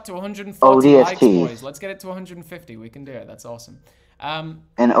just shot to 140 likes, boys. Let's get it to 150. We can do it. That's awesome. An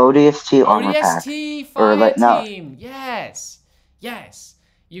ODST armor pack. ODST fire team. Yes. Yes.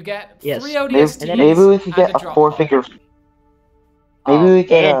 You get 3 ODSTs. Maybe we could get a 4-figure. Maybe we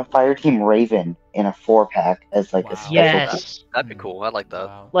get a fire team Raven in a 4-pack as like a special. Yes. That'd be cool. I like that.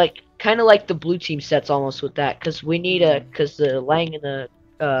 Wow. Like kind of like the blue team sets almost with that, because we need because the Lang and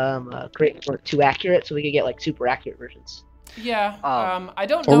the crate weren't too accurate, so we could get like super accurate versions. Yeah. I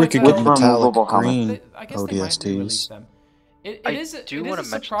don't know. Or we could get metallic removable green I guess they might release ODSTs. them. It is a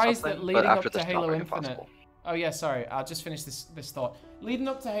surprise that leading up to Halo Infinite. Oh yeah, sorry. I'll just finish this thought. Leading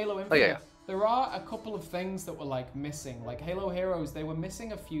up to Halo Infinite, there are a couple of things that were like missing. Like Halo Heroes, they were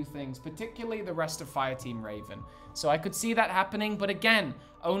missing a few things, particularly the rest of Fireteam Raven. So I could see that happening, but again,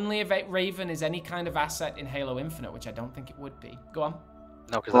 only if Raven is any kind of asset in Halo Infinite, which I don't think it would be. Go on.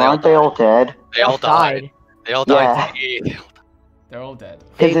 No, because aren't they all dead? They all died. They all died. Yeah. They're all dead.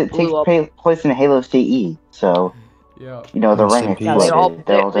 Because it takes place in Halo CE, so yeah. You know the ring. Yeah, they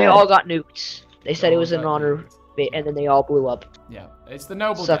all got nuked. They said it was an honor, and then they all blew up. Yeah, it's the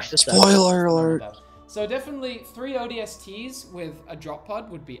noble death. Spoiler alert. So definitely 3 ODSTs with a drop pod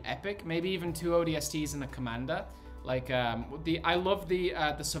would be epic. Maybe even 2 ODSTs and a commander. Like I love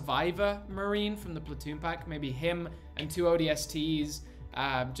the Survivor Marine from the platoon pack. Maybe him and 2 ODSTs,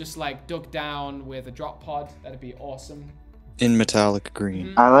 just like dug down with a drop pod. That'd be awesome. In metallic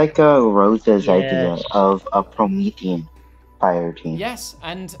green. I like Rosa's idea of a Promethean fire team. Yes,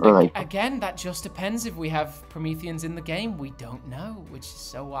 and again, that just depends if we have Prometheans in the game. We don't know, which is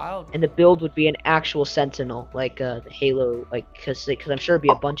so wild. And the build would be an actual Sentinel, like the Halo, like because I'm sure it'd be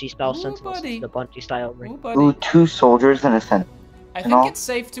a Bungie style Sentinel, the Bungie style ring. Ooh, 2 soldiers and a Sentinel. I think it's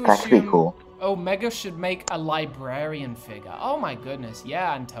safe to that assume. Could be cool. Oh, Mega should make a librarian figure. Oh my goodness,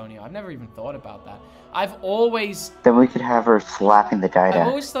 yeah, Antonio. I've never even thought about that. I've always. Then we could have her slapping the guy down. I've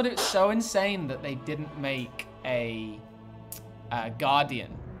always thought it was so insane that they didn't make a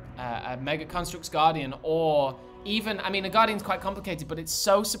Guardian, a Mega Construx Guardian, or even, I mean, a Guardian's quite complicated, but it's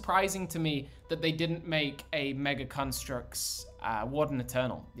so surprising to me that they didn't make a Mega Construx Warden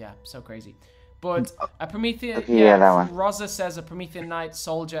Eternal. Yeah, so crazy. But a Promethean, that one. Rosa says a Promethean Knight,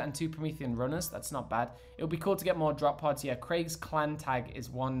 Soldier, and 2 Promethean Runners. That's not bad. It would be cool to get more drop pods. Yeah, Craig's clan tag is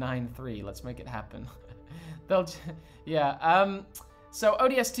 193. Let's make it happen. So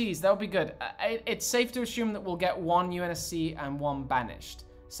ODSTs, that would be good. It's safe to assume that we'll get 1 UNSC and 1 Banished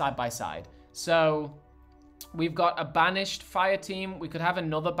side by side. So we've got a Banished fire team. We could have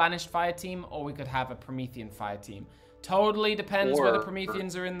another Banished fire team, or we could have a Promethean fire team. Totally depends whether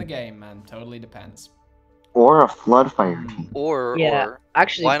Prometheans are in the game, man. Totally depends. Or a Flood fire team. Or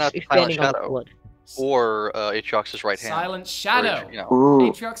actually, why not Silent Shadow? Flood? Or Atriox's right hand. Silent Shadow. Or, you know.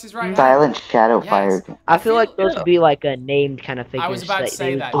 Ooh, Atriox's right hand. Silent Shadow fire team. I feel like those would be like a named kind of figures. I was about to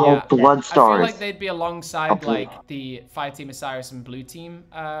say that. Oh, Yeah. Blood Stars. I feel like they'd be alongside like the Fire Team Osiris and Blue Team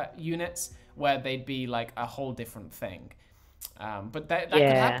units, where they'd be like a whole different thing. But that could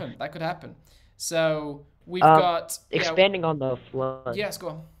happen. That could happen. So we've got expanding on the Flood. Yes, go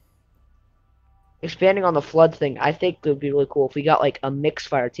on. Expanding on the Flood thing, I think it would be really cool if we got like a mixed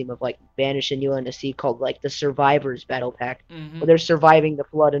fire team of like Banished and UNSC called like the Survivors Battle Pack, where they're surviving the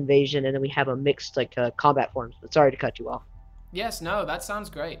Flood invasion, and then we have a mixed like combat forms. But sorry to cut you off. Yes, no, that sounds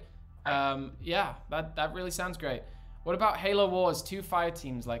great. Yeah, that really sounds great. What about Halo Wars 2 fire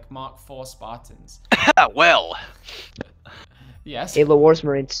teams like Mark IV Spartans? Well. Yes. Halo Wars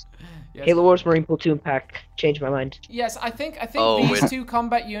Marines. Yes. Halo Wars Marine Platoon Pack. Changed my mind. Yes, I think these 2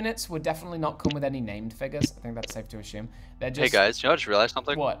 combat units would definitely not come with any named figures. I think that's safe to assume. They're just. Hey guys, you know, I just realized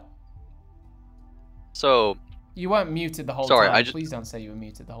something. What? So. You weren't muted the whole time. Please don't say you were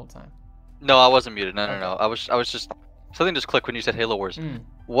muted the whole time. No, I wasn't muted. No. I was just. Something just clicked when you said Halo Wars.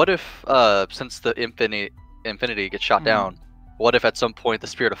 What if, since the Infinity gets shot down, what if at some point the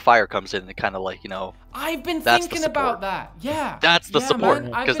Spirit of Fire comes in and kind of like, you know... I've been thinking about that. Yeah. That's the support,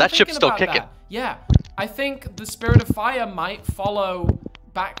 because that ship's still kicking. That. Yeah. I think the Spirit of Fire might follow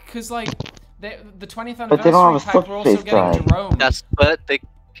back, because like, the 20th anniversary pack, we're also getting Jerome. That's going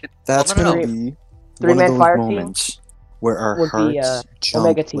to be one of those moments where our hearts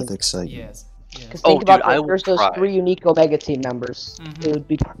jump with excitement. Yes. Because think about that, there's those 3 unique Omega team members. It would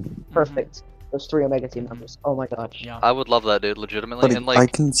be perfect. Those 3 Omega team members. Oh my gosh. Yeah. I would love that, dude. Legitimately. But and like, I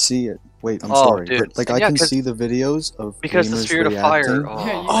can see it. Wait, I'm sorry. Dude. But, like, I can see the videos of because the Spirit of Fire. People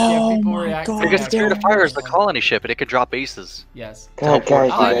my God. Because the Spirit of Fire is the colony ship, and it can drop bases. Yes. God,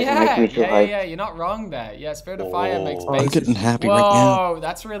 guys, yeah. You're not wrong there. Yeah, Spirit of Fire makes bases. I'm getting happy Whoa, right now.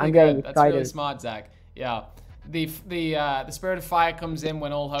 That's really good. That's really smart, Zach. Yeah. The Spirit of Fire comes in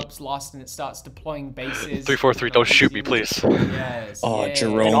when all hope's lost and it starts deploying bases. 343, don't shoot me, please. Yes. Oh, yeah.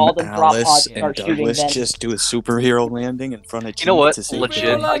 Jerome, And all the drop pods Alice, start and shooting Douglas then. just do a superhero landing in front of Chief. You know what? To save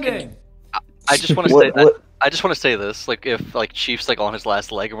Legit. him. I just want to say that. I just want to say this. Like, if like Chief's like on his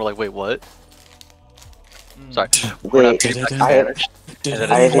last leg, and we're like, wait, what? Sorry. Wait, I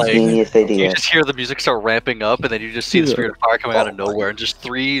have a genius idea. You just hear the music start ramping up, and then you just see the Spirit of Fire coming out of nowhere, and just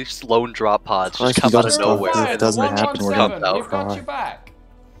 3 lone drop pods just come out of nowhere. If it doesn't happen, we're gonna We've got your back.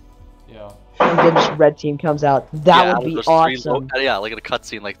 Yeah. And then just red team comes out. That would be awesome. Yeah, like in a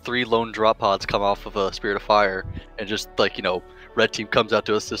cutscene, like 3 lone drop pods come off of a Spirit of Fire, and just like, you know, red team comes out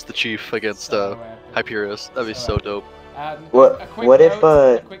to assist the Chief against Hyperius. That'd be so dope. A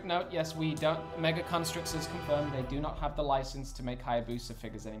quick note, yes, we don't. Mega Construx has confirmed they do not have the license to make Hayabusa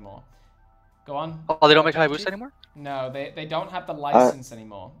figures anymore. Go on. Oh, they don't make Hayabusa anymore? No, they don't have the license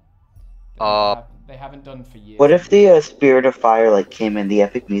anymore. They haven't done for years. What if the Spirit of Fire like came in, the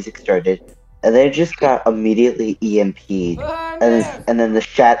epic music started, and they just got immediately EMP'd, and then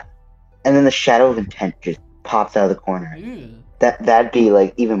the Shadow of Intent just pops out of the corner. Ew. That'd be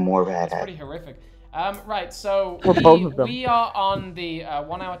like even more badass. That's pretty horrific. Right, so we are on the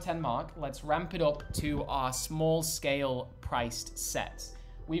 1 hour 10 mark. Let's ramp it up to our small scale priced sets.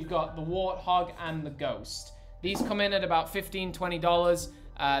 We've got the Warthog and the Ghost. These come in at about $15,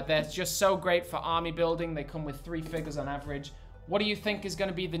 $20. They're just so great for army building. They come with 3 figures on average. What do you think is going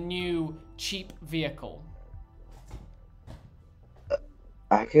to be the new cheap vehicle?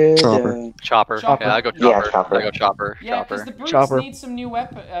 I could Chopper. Yeah, I go Chopper. Yeah, Chopper. I go Chopper. Yeah, because the Brutes need some new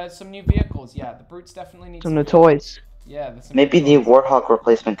some new vehicles. Yeah, the Brutes definitely need some new toys. Yeah, maybe the Warthog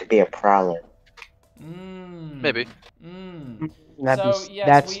replacement could be a Prowler. Maybe.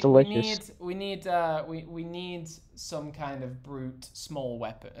 That's delicious. We need some kind of Brute small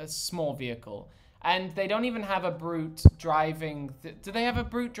weapon, a small vehicle, and they don't even have a Brute driving. Do they have a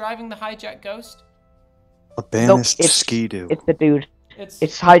Brute driving the hijack Ghost? A Banished Ski-Doo. It's the dude.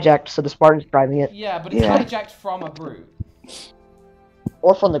 It's hijacked, so the Spartan's driving it. Yeah, but it's hijacked from a Brute.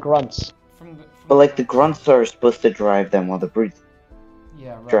 Or from the grunts. But like the grunts are supposed to drive them while the Brutes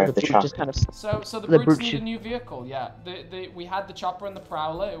drive the chopper. So the Brutes need a new vehicle, yeah. We had the Chopper and the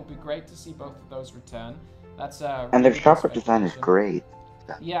Prowler. It would be great to see both of those return. That's and their chopper design is great.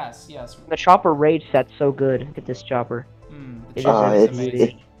 Yes. The Chopper raid set's so good. Look at this Chopper.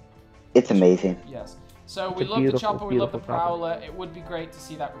 It's amazing. Yes. So we love the Chopper, we love the Prowler. It would be great to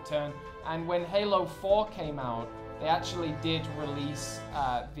see that return. And when Halo 4 came out, they actually did release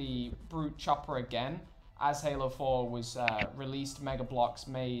the Brute Chopper again. As Halo 4 was released, Mega Bloks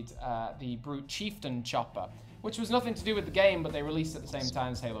made the Brute Chieftain Chopper, which was nothing to do with the game, but they released at the same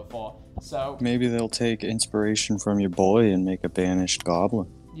time as Halo 4. So maybe they'll take inspiration from your boy and make a Banished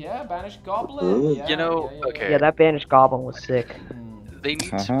Goblin. Yeah, Banished Goblin. Yeah, you know, okay. Yeah, that Banished Goblin was sick. They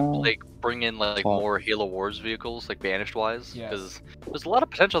need to like bring in like more Halo Wars vehicles, like Banished wise, because there's a lot of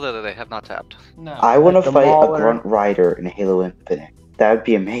potential there that they have not tapped. No. I want to fight a Grunt Rider in Halo Infinite. That would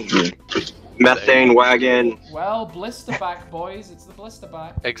be amazing. Methane wagon. Well, Blisterback, boys. It's the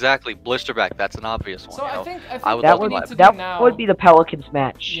Blisterback. Exactly, Blisterback. That's an obvious one. So you know? I think that would be the Pelicans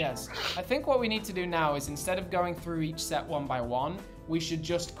match. Yes. I think what we need to do now is instead of going through each set one by one, we should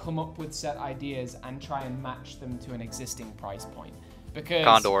just come up with set ideas and try and match them to an existing price point. Because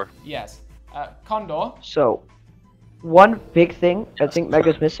Condor. Yes. Condor. So, one big thing I think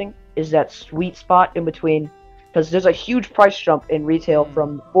Mega's missing is that sweet spot in between, because there's a huge price jump in retail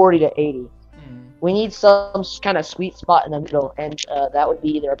from 40 to 80. We need some kind of sweet spot in the middle, and that would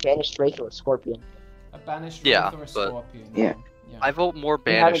be either a Banished Wraith or a Scorpion. A Banished Wraith or a Scorpion. Yeah. I vote more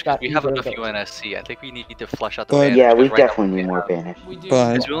Banished because we have enough UNSC. I think we need to flesh out the Banished. Yeah, we definitely need more Banished.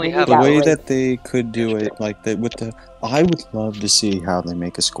 But the way that they could do it, like I would love to see how they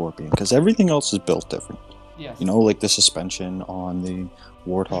make a Scorpion, because everything else is built different. Yes. You know, like the suspension on the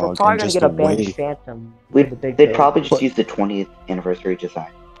Warthog. We're probably gonna get a Banished Phantom. They'd probably just use the 20th anniversary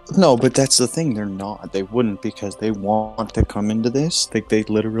design. No, but that's the thing. They're not. They wouldn't, because they want to come into this. They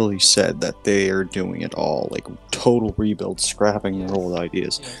literally said that they are doing it all, like total rebuild, scrapping their old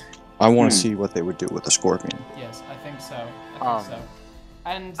ideas. Yes. I want to see what they would do with a Scorpion. Yes, I think so.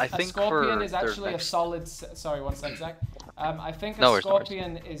 And a Scorpion is actually a solid... Sorry, one sec, Zach. I think a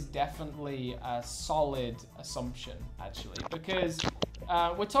Scorpion is definitely a solid assumption, actually, because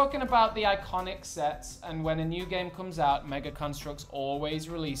we're talking about the iconic sets, and when a new game comes out, Mega Construx always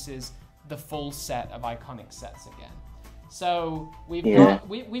releases the full set of iconic sets again. So we've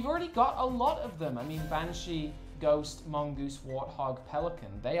already got a lot of them. I mean, Banshee, Ghost, Mongoose, Warthog, Pelican.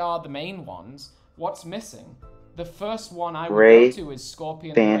 They are the main ones. What's missing? The first one I would go to is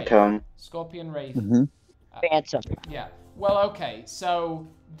Scorpion Phantom. Wraith. Scorpion Wraith. Phantom. Yeah. Well, okay. So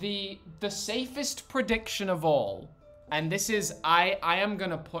the safest prediction of all, and this is I am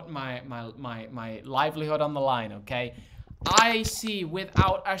gonna put my livelihood on the line. Okay. I see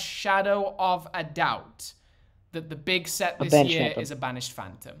without a shadow of a doubt that the big set this year is a Banished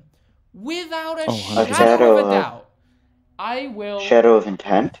Phantom. Without a shadow of a doubt. I will... Shadow of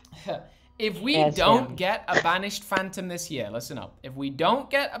Intent? If we don't get a Banished Phantom this year, listen up. If we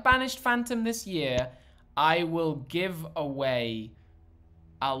don't get a Banished Phantom this year, I will give away...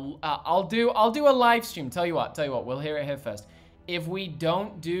 I'll do a live stream. Tell you what, we'll hear it here first. If we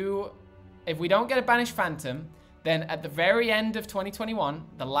don't get a Banished Phantom, then at the very end of 2021,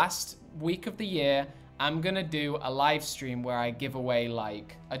 the last week of the year, I'm gonna do a live stream where I give away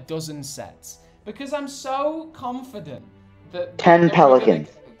like a dozen sets. Because I'm so confident that 10 pelicans.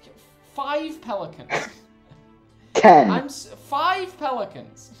 5 pelicans. 10. 5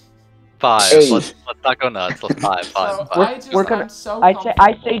 pelicans. 5. Let's not go nuts. Let's 5. I'm so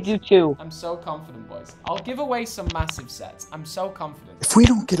I say do 2. I'm so confident, boys. I'll give away some massive sets. I'm so confident. If we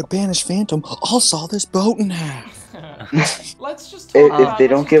don't get a Banished Phantom, I'll saw this boat in half. Let's just talk if they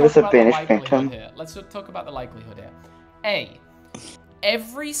don't give us a Banished Phantom. Let's talk about the likelihood here.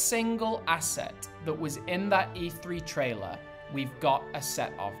 Every single asset that was in that E3 trailer, we've got a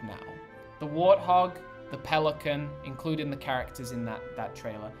set of now. The Warthog, the Pelican, including the characters in that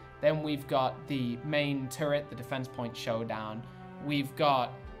trailer. Then we've got the main turret, the defense point showdown. We've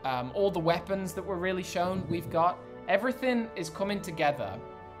got all the weapons that were really shown. We've got everything is coming together.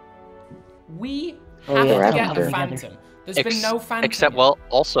 We have to get a Phantom. There's been no Phantom. Except, well,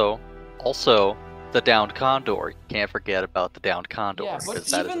 also the downed Condor. You can't forget about the downed Condor. Yeah, but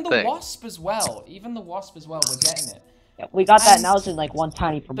even the Wasp as well. Even the Wasp as well. We're getting it. Yeah, we got that now. It's in like one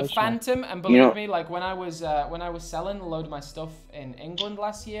tiny promotion. The Phantom, and believe me, like when I was selling a load of my stuff in England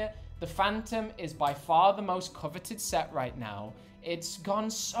last year, the Phantom is by far the most coveted set right now. It's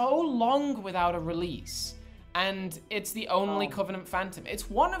gone so long without a release, and it's the only Covenant Phantom. It's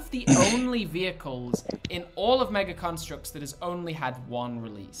one of the only vehicles in all of Mega Construx that has only had one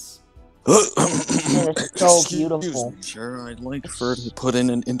release. It's so beautiful. Sure, I'd like for to put in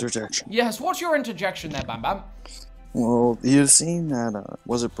an interjection. Yes, what's your interjection there, Bam Bam? Well, you've seen that,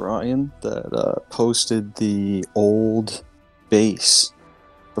 was it Brian that posted the old base,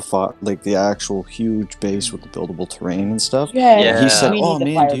 like the actual huge base with the buildable terrain and stuff? Yeah. He said, "Oh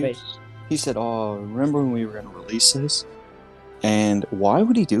man, dude." He said, "Oh, remember when we were gonna release this?" And why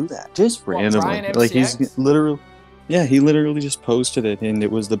would he do that? Just randomly, like he's literally. Yeah, he literally just posted it, and it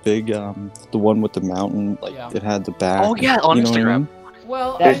was the big, the one with the mountain, like it had the back. Oh yeah, on Instagram.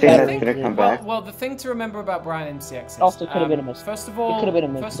 Well, I think the thing to remember about Brian MCX is, also could have been a miss. First of all,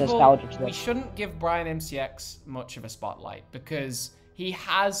 we shouldn't give Brian MCX much of a spotlight because he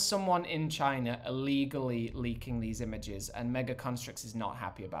has someone in China illegally leaking these images, and Mega Construx is not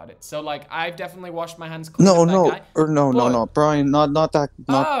happy about it. So, like, I've definitely washed my hands clean. No, Brian, not that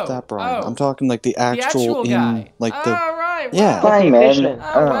Brian. I'm talking like the actual guy. Like the right. Yeah. Brian, man.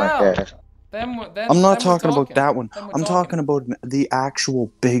 Oh my God. I'm not talking about that one. I'm talking about the actual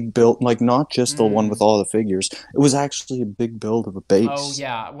big build, like not just the one with all the figures. It was actually a big build of a base. Oh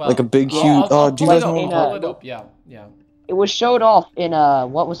yeah, well, like a big huge. Do you guys know? Yeah. It was showed off in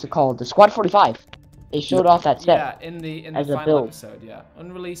what was it called? The Squad 45. They showed off that set. Yeah, in the final episode. Yeah,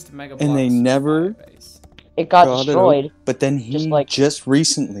 unreleased Mega. And they never. It got destroyed. But then he just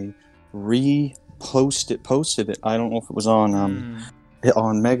recently posted it. I don't know if it was on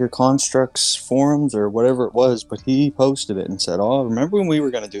Mega Construx forums or whatever it was, but he posted it and said, "Oh, remember when we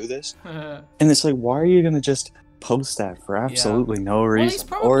were gonna do this?" And it's like, why are you gonna just post that for absolutely no reason?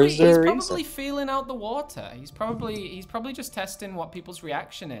 Or is there a reason? He's probably feeling out the water. He's probably just testing what people's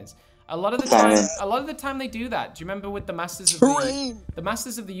reaction is. A lot of the time they do that. Do you remember with the Masters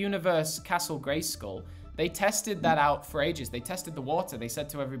of the Universe Castle Grayskull? They tested that out for ages. They tested the water. They said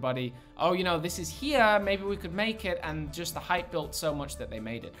to everybody, "Oh, you know, this is here. Maybe we could make it." And just the hype built so much that they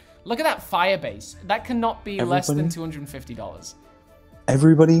made it. Look at that firebase. That cannot be less than $250.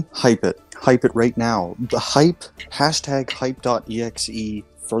 Everybody, hype it. Hype it right now. The hype, #hype.exe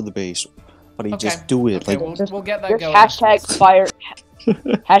for the base. But just do it. Okay, we'll get that going.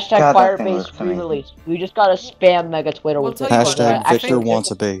 #Firebase pre-release. We just gotta spam Mega Twitter with it. #Victor wants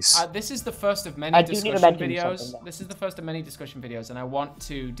a base. This is the first of many discussion videos. This is the first of many discussion videos, and I want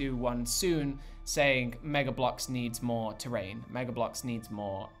to do one soon saying Mega Bloks needs more terrain. Mega Bloks needs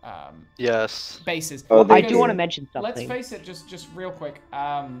more bases. I do want to mention something. Let's face it, just real quick.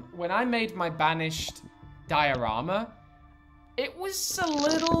 When I made my Banished diorama, it was a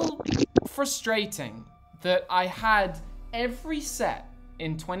little frustrating that I had every set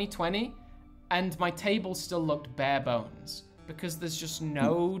in 2020 and my table still looked bare bones because there's just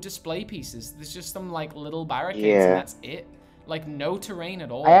no display pieces. There's just some like little barricades and that's it. Like no terrain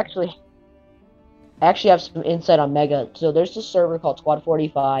at all. I actually have some insight on Mega. So there's this server called Squad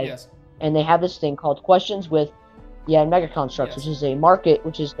 45, yes. and they have this thing called Questions with Mega Construx, yes. which is a market,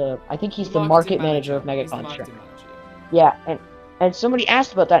 which is I think he's the market manager of Mega Construx. Yeah, and somebody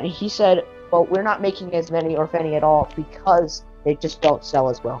asked about that, and he said, well, we're not making as many or if any at all because they just don't sell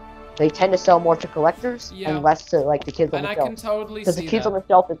as well. They tend to sell more to collectors and less to like the kids on the shelf. And I can totally see that. Because the kids on the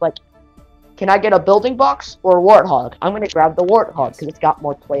shelf is like, can I get a building box or a warthog? I'm gonna grab the warthog because it's got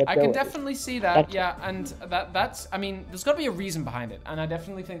more playability. I can definitely see that, and that's. I mean, there's got to be a reason behind it, and I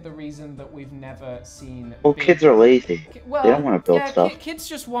definitely think the reason that we've never seen. Well, kids are lazy. Well, they don't want to build stuff. Kids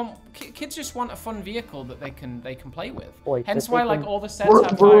just want a fun vehicle that they can play with. Boy, hence why like all the sets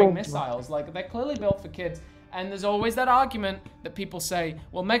have firing missiles. Like they're clearly built for kids. And there's always that argument that people say,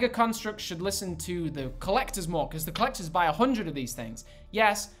 well, Mega Construx should listen to the collectors more because the collectors buy 100 of these things.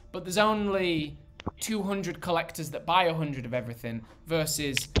 Yes, but there's only 200 collectors that buy 100 of everything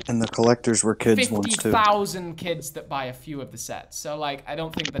versus... And the collectors were kids once too. 50,000 kids that buy a few of the sets. So, like, I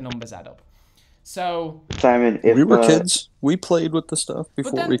don't think the numbers add up. So... Simon, we were kids. We played with the stuff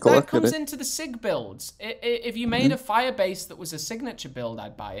before we collected it. But then that comes into the SIG builds. If you made a Firebase that was a signature build,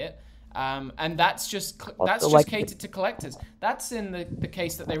 I'd buy it. And that's just catered to collectors. That's in the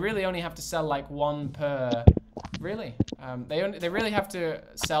case that they really only have to sell like one per. Really, they really have to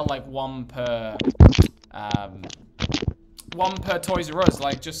sell like one per Toys R Us.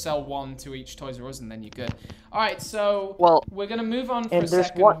 Like just sell one to each Toys R Us, and then you're good. All right, so we're gonna move on for a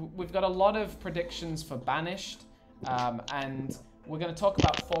second. We've got a lot of predictions for Banished, and we're gonna talk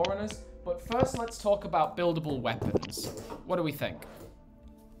about Forerunners. But first, let's talk about buildable weapons. What do we think?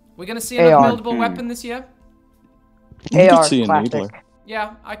 We're going to see another buildable weapon this year? AR see classic. A needler.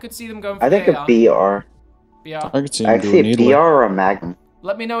 Yeah, I could see them going for I think AR. a BR. BR? I could see them do a needler. BR or a Magnum.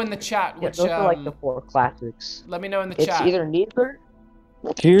 Let me know in the chat which... those are like the 4 classics. Let me know in the chat. It's either needler...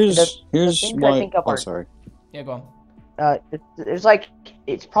 Here's my... Oh, sorry. Yeah, go on. There's like...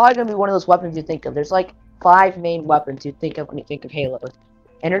 It's probably going to be one of those weapons you think of. There's like 5 main weapons you think of when you think of Halo.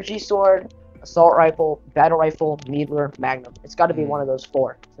 Energy sword... Assault rifle, battle rifle, needler, magnum. It's got to be one of those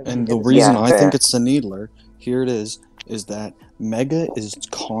 4. And the reason I think it's the needler, here it is that Mega is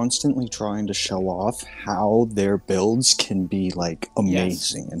constantly trying to show off how their builds can be like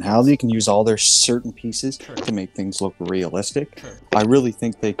amazing and how they can use all their certain pieces to make things look realistic. I really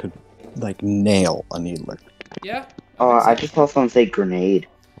think they could like nail a needler. Yeah. I just saw someone say grenade.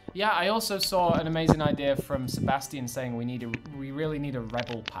 Yeah, I also saw an amazing idea from Sebastian saying we really need a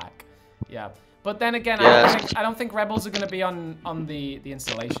rebel pack. Yeah, but then again, I don't think rebels are going to be on the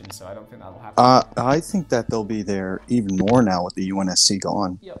installation, so I don't think that'll happen. I think that they'll be there even more now with the UNSC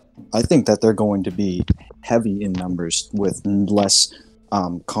gone. Yep. I think that they're going to be heavy in numbers with less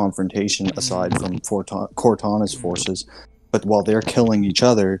confrontation aside from Cortana's forces. But while they're killing each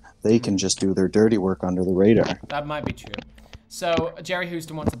other, they can just do their dirty work under the radar. That might be true. So Jerry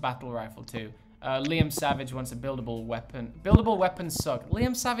Houston wants a battle rifle too. Liam Savage wants a buildable weapon. Buildable weapons suck.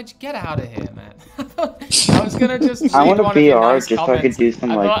 Liam Savage, get out of here, man. I was gonna just read I want a one BR of your nice just so I could do some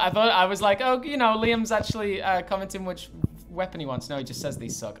I was like, oh, you know, Liam's actually commenting which weapon he wants. No, he just says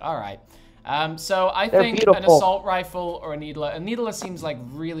these suck. All right. So I think an assault rifle or a needler. A needler seems like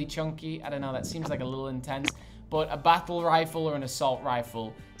really chunky. I don't know. That seems like a little intense. But a battle rifle or an assault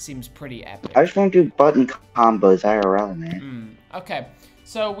rifle seems pretty epic. I just want to do button combos IRL, man. Okay.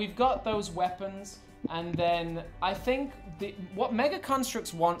 So we've got those weapons, and then I think what Mega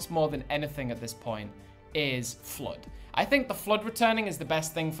Construx wants more than anything at this point is Flood. I think the Flood returning is the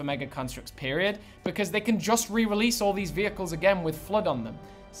best thing for Mega Construx, period, because they can just re-release all these vehicles again with Flood on them.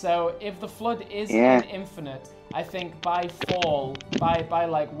 So if the Flood is in Infinite, I think by fall, by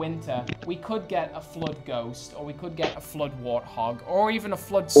like winter, we could get a Flood Ghost, or we could get a Flood Warthog, or even a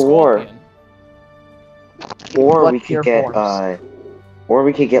Flood Scorpion. Or we could get or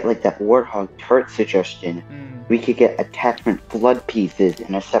we could get like that Warthog turret suggestion. We could get attachment flood pieces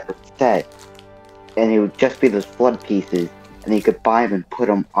in a separate set, and it would just be those flood pieces, and you could buy them and put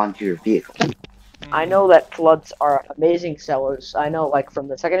them onto your vehicle. I know that floods are amazing sellers. I know, like from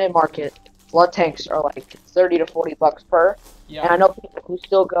the secondhand market, flood tanks are like 30 to 40 bucks per. Yeah. And I know people who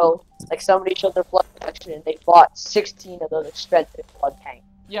still go, like somebody showed their flood collection and they bought 16 of those expensive flood tanks.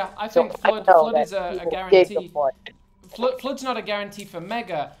 Yeah, I think flood is a guarantee. Flood's not a guarantee for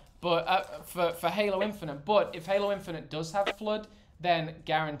Mega, but for Halo Infinite. But if Halo Infinite does have Flood, then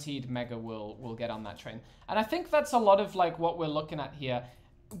guaranteed Mega will get on that train. And I think that's a lot of like what we're looking at here.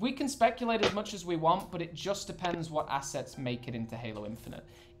 we can speculate as much as we want, but it just depends what assets make it into Halo Infinite.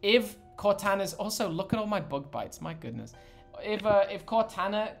 If Cortana's... Also, look at all my bug bites. My goodness. If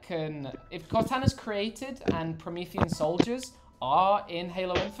Cortana's created and Promethean soldiers are in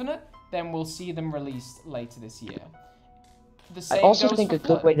Halo Infinite, then we'll see them released later this year. The same I also goes think for a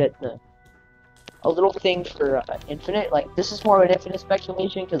good way that a little thing for Infinite, like this is more of an Infinite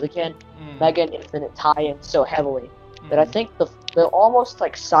speculation because again, Mega and Infinite tie in so heavily that I think they'll almost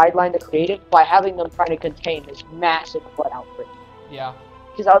like sideline the creative by having them trying to contain this massive flood outbreak. Yeah.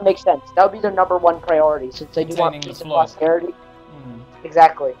 Because that would make sense. That would be their #1 priority since they do want peace and prosperity.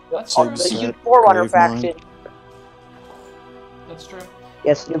 Exactly. That's true. The huge Forerunner faction. That's true.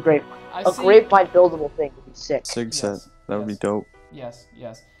 Yes, new Gravemind. A Gravemind buildable thing would be sick. Sig set. That would be dope. Yes,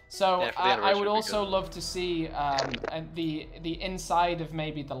 yes. So I would also love to see the inside of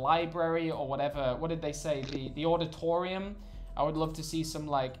maybe the library or whatever. What did they say? The auditorium. I would love to see some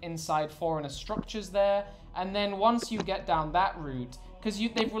like inside Forerunner structures there. And then once you get down that route, because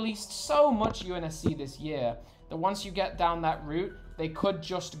they've released so much UNSC this year that once you get down that route, they could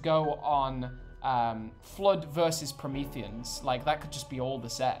just go on Flood versus Prometheans. Like that could just be all the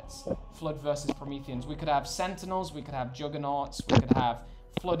sets. Flood versus Prometheans. We could have Sentinels. We could have Juggernauts. We could have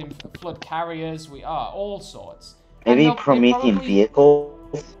Flood carriers. We are all sorts. Maybe Promethean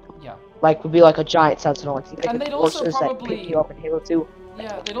vehicles. Yeah. Like would be like a giant Sentinel. And they'd also probably pick you up in Halo 2.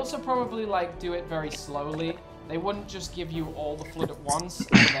 Yeah, they'd also probably like do it very slowly. They wouldn't just give you all the Flood at once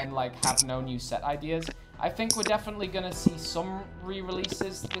and then like have no new set ideas. I think we're definitely going to see some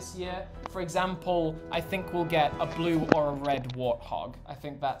re-releases this year. For example, I think we'll get a blue or a red Warthog. I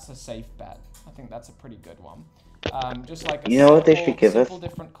think that's a safe bet. I think that's a pretty good one. Just like a what they should give us?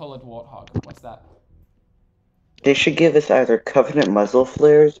 Different colored Warthog. What's that? They should give us either Covenant muzzle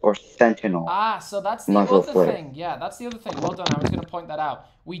flares or Sentinel. Ah, so that's the other thing. Yeah, that's the other thing. Well done. I was going to point that out.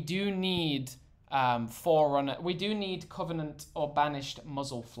 We do need Forerunner. We do need Covenant or Banished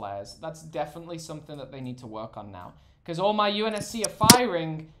muzzle flares. That's definitely something that they need to work on now. Because all my UNSC are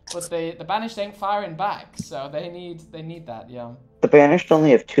firing, but the Banished ain't firing back. So they need that. Yeah. The Banished only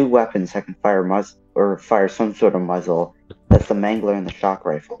have 2 weapons that can fire some sort of muzzle. That's the Mangler and the shock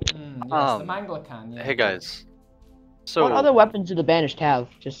rifle. Yes, the Mangler can. Yeah. Hey guys. So what other weapons do the Banished have?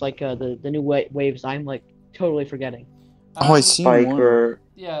 Just like the new waves. I'm like totally forgetting. I see one.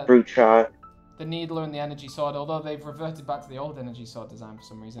 Yeah. Brute shot. The Needler and the Energy Sword, although they've reverted back to the old Energy Sword design for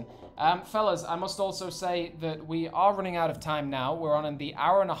some reason. Fellas, I must also say that we are running out of time now. We're on the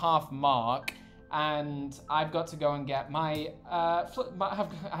hour-and-a-half mark, and I've got to go and get my... I've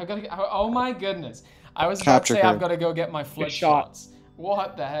got to, oh my goodness. I was about to say I've got to go get my flood shots.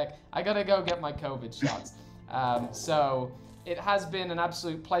 What the heck? I got to go get my COVID shots. So it has been an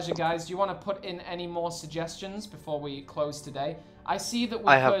absolute pleasure, guys. Do you want to put in any more suggestions before we close today? I see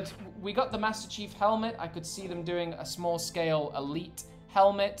that we got the Master Chief helmet. I could see them doing a small scale Elite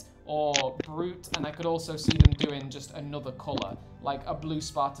helmet or Brute, and I could also see them doing just another color, like a blue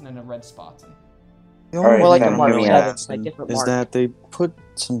Spartan and a red Spartan. The only like thing a Mark 7, is different that they put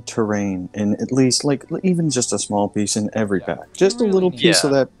some terrain in, at least, like, even just a small piece in every pack. Just a little piece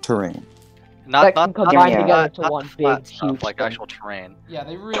of that terrain. Not combined together to one big, huge like actual terrain. Yeah,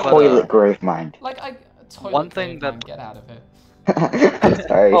 they really... Toilet Gravemind. Like, one thing that... Get out of it. I'm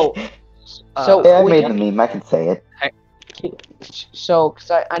sorry. So I made the meme, I can say it. So,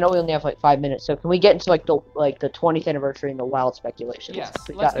 because I know we only have like 5 minutes, so can we get into like the 20th anniversary and the wild speculations? Yes,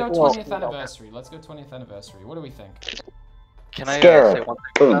 let's go 20th anniversary. Let's go 20th anniversary. What do we think? Can I say one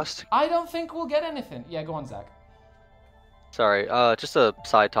thing first? I don't think we'll get anything. Yeah, go on, Zach. Sorry, just a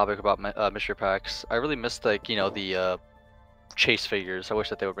side topic about mystery packs. I really missed the chase figures. I wish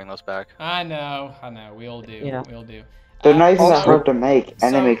that they would bring those back. I know. We all do. Yeah. We all do. They're not even that hard to make,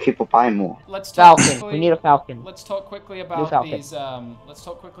 and they make people buy more. Let's talk Falcon. We need a Falcon. Let's talk quickly about these. Let's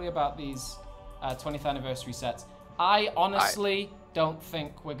talk quickly about these 20th anniversary sets. I honestly don't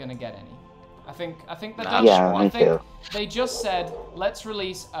think we're gonna get any. I think they're done. Yeah, me too. They just said, let's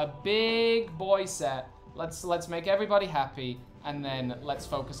release a big boy set. Let's make everybody happy, and then let's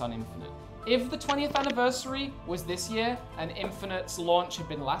focus on Infinite. If the 20th anniversary was this year and Infinite's launch had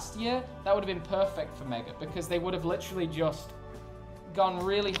been last year, that would have been perfect for Mega, because they would have literally just gone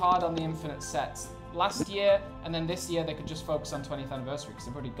really hard on the Infinite sets last year, and then this year they could just focus on 20th anniversary because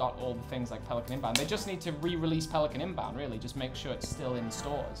they've already got all the things like Pelican Inbound. They just need to re-release Pelican Inbound, really, just make sure it's still in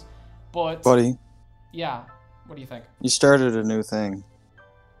stores. But, buddy, yeah, what do you think? You started a new thing.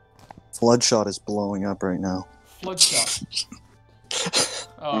 Floodshot is blowing up right now. Floodshot.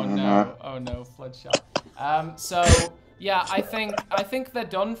 Oh no, Floodshot. So yeah, I think they're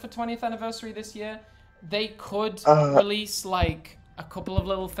done for 20th anniversary this year. They could release like a couple of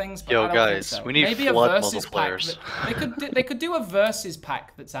little things. But Yo, I don't guys, think so. we need maybe a flood versus pack. They could do a versus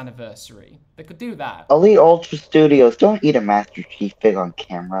pack that's anniversary. They could do that. Elite Ultra Studios, don't eat a Master Chief fig on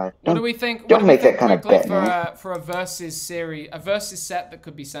camera. What do we think? Don't make that kind of quickly bet, man. for a versus series, a versus set that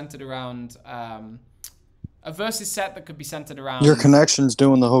could be centered around Your connection's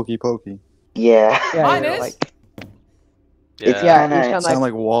doing the hokey pokey. Yeah. Mine is. Like, It's yeah, kinda you Sound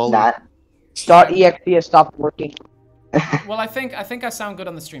like Wally. not. .exe has stopped working. Well, I think I sound good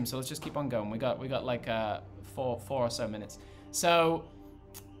on the stream, so let's just keep on going. We got like 4 or so minutes. So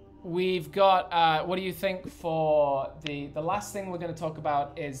we've got. What do you think for the last thing we're going to talk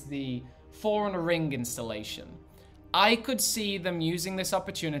about is the Forerunner Ring installation. I could see them using this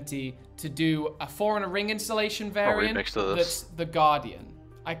opportunity to do a Forerunner Ring installation variant that's the Guardian.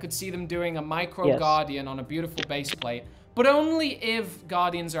 I could see them doing a micro Guardian on a beautiful base plate, but only if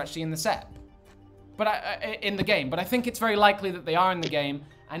Guardians are actually in the set. But in the game. But I think it's very likely that they are in the game,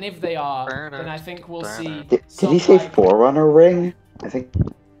 and if they are, then I think we'll see. Did he say Forerunner Ring? I think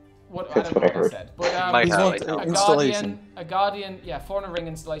that's what I heard. Said. But, a Guardian, yeah, Forerunner Ring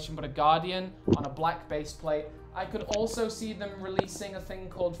installation, but a Guardian on a black base plate. I could also see them releasing a thing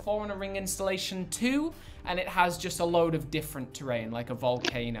called Forerunner Ring Installation 2, and it has just a load of different terrain, like a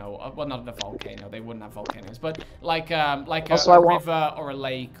volcano. Well, not a volcano, they wouldn't have volcanoes, but like a river or a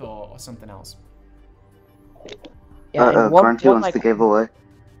lake or something else. Yeah, Grunt wants to give away.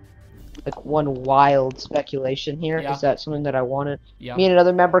 Like one wild speculation here is that something that I wanted. Yeah. Me and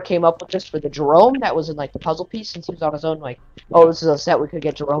another member came up with this for the Jerome that was in like the puzzle piece, since he was on his own. Like, oh, this is a set we could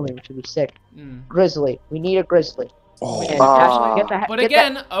get Jerome in, which would be sick. Grizzly, we need a Grizzly. Oh. But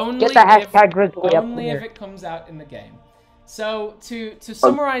again, only get the hashtag Grizzly up only here. if it comes out in the game. So to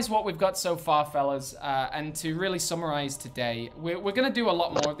summarize what we've got so far, fellas, and to really summarize today, we're going to do a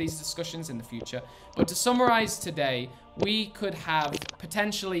lot more of these discussions in the future. But to summarize today, we could have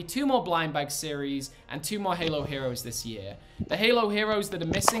potentially 2 more blind bag series and 2 more Halo Heroes this year. The Halo Heroes that are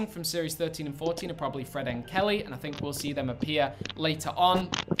missing from series 13 and 14 are probably Fred and Kelly, and I think we'll see them appear later on.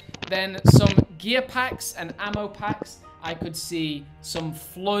 Then some gear packs and ammo packs. I could see some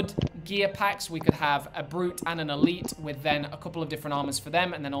Flood gear packs. We could have a Brute and an Elite with then a couple of different armors for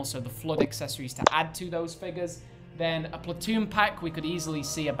them, and then also the Flood accessories to add to those figures. Then a Platoon pack. We could easily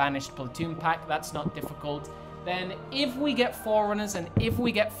see a Banished Platoon pack. That's not difficult. Then if we get Forerunners and if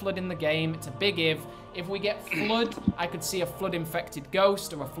we get Flood in the game, it's a big if. If we get Flood, I could see a Flood-infected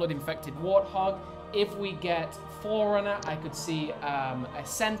Ghost or a Flood-infected Warthog. If we get Forerunner, I could see a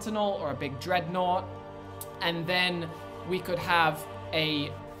Sentinel or a big Dreadnought. And then we could have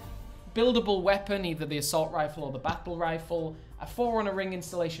a buildable weapon, either the assault rifle or the battle rifle, a Forerunner Ring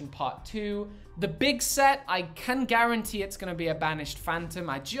installation part 2. The big set, I can guarantee it's going to be a Banished Phantom.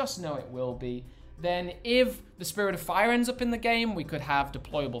 I just know it will be. Then if the Spirit of Fire ends up in the game, we could have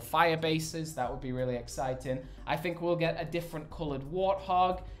deployable fire bases. That would be really exciting. I think we'll get a different colored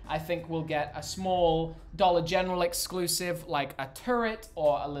Warthog. I think we'll get a small Dollar General exclusive, like a turret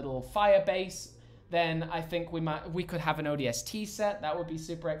or a little fire base. Then I think we could have an ODST set. That would be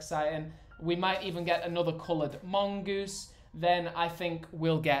super exciting. We might even get another colored Mongoose. Then I think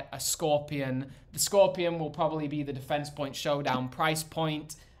we'll get a Scorpion. The Scorpion will probably be the Defense Point Showdown price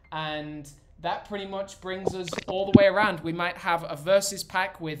point. And that pretty much brings us all the way around. We might have a versus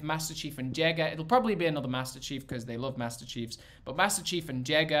pack with Master Chief and Jaeger. It'll probably be another Master Chief because they love Master Chiefs. But Master Chief and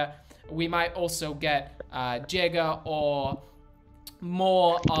Jaeger. We might also get Jaeger or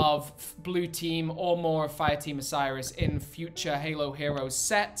more of Blue Team or more of Fire Team Osiris in future Halo Heroes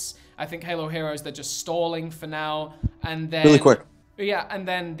sets. I think Halo Heroes, they're just stalling for now. And then really quick. Yeah, and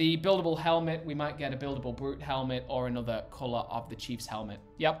then the buildable helmet, we might get a buildable Brute helmet or another color of the Chief's helmet.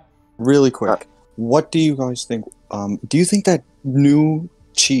 Yep. Really quick. What do you guys think? Do you think that new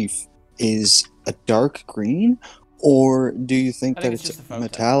Chief is a dark green? Or do you think that it's a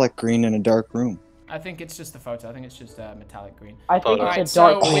metallic green in a dark room? I think it's just a photo. I think it's just a metallic green. I think it's a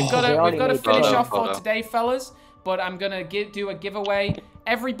dark green. We've got to finish off for today, fellas. But I'm gonna do a giveaway.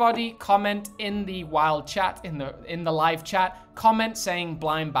 Everybody comment in the wild chat, in the live chat, comment saying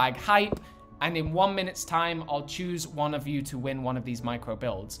blind bag hype, and in 1 minute's time, I'll choose one of you to win one of these micro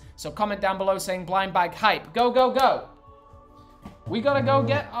builds. So comment down below saying blind bag hype. Go, go, go! We gotta go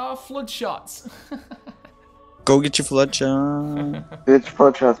get our flood shots. Go get your flood shot. Good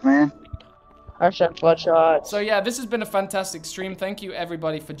flood shots, man. Flood shots. So yeah, this has been a fantastic stream. Thank you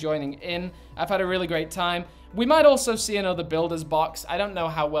everybody for joining in. I've had a really great time. We might also see another Builders box. I don't know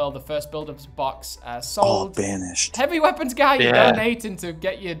how well the first Builders box sold. Oh, Banished. Heavy Weapons guy, you're donating to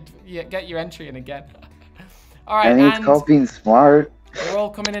get your entry in again. All right, and it's called being smart. They're all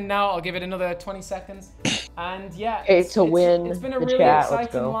coming in now. I'll give it another 20 seconds. And yeah, it's win it's been a the really chat.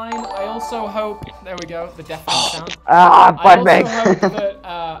 exciting line. I also hope, there we go, the deafening sound. I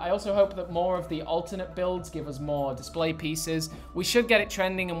also hope that more of the alternate builds give us more display pieces. We should get it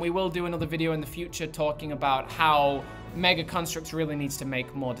trending, and we will do another video in the future talking about how Mega Construx really needs to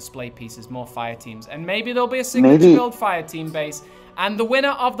make more display pieces, more fire teams, and maybe there'll be a signature build fire team base. And the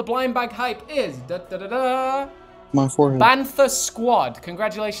winner of the blind bag hype is my forehead. Bantha Squad.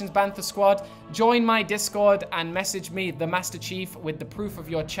 Congratulations, Bantha Squad. Join my Discord and message me, the Master Chief, with the proof of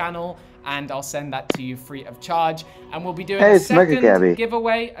your channel, and I'll send that to you free of charge. And we'll be doing a second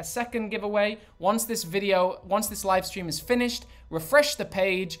giveaway. Once this live stream is finished, refresh the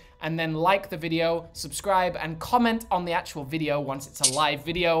page, and then like the video, subscribe, and comment on the actual video once it's a live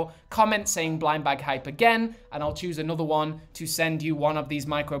video. Comment saying blind bag hype again, and I'll choose another one to send you one of these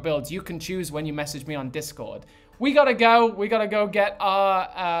micro builds. You can choose when you message me on Discord. We gotta go. We gotta go get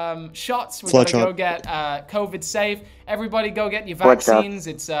our shots. We gotta go get COVID safe. Everybody, go get your vaccines.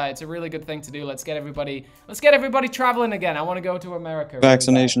 It's a really good thing to do. Let's get everybody traveling again. I want to go to America.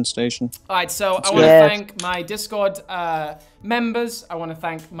 Vaccination station. All right, so I want to thank my Discord members. I want to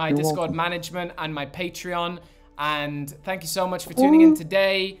thank my Discord management and my Patreon. And thank you so much for tuning in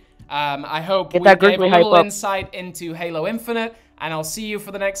today. I hope we gave a little insight into Halo Infinite. And I'll see you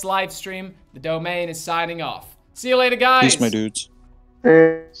for the next live stream. The Domain is signing off. See you later, guys. Peace, my dudes.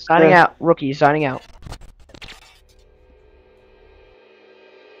 Signing out. Rookie, signing out.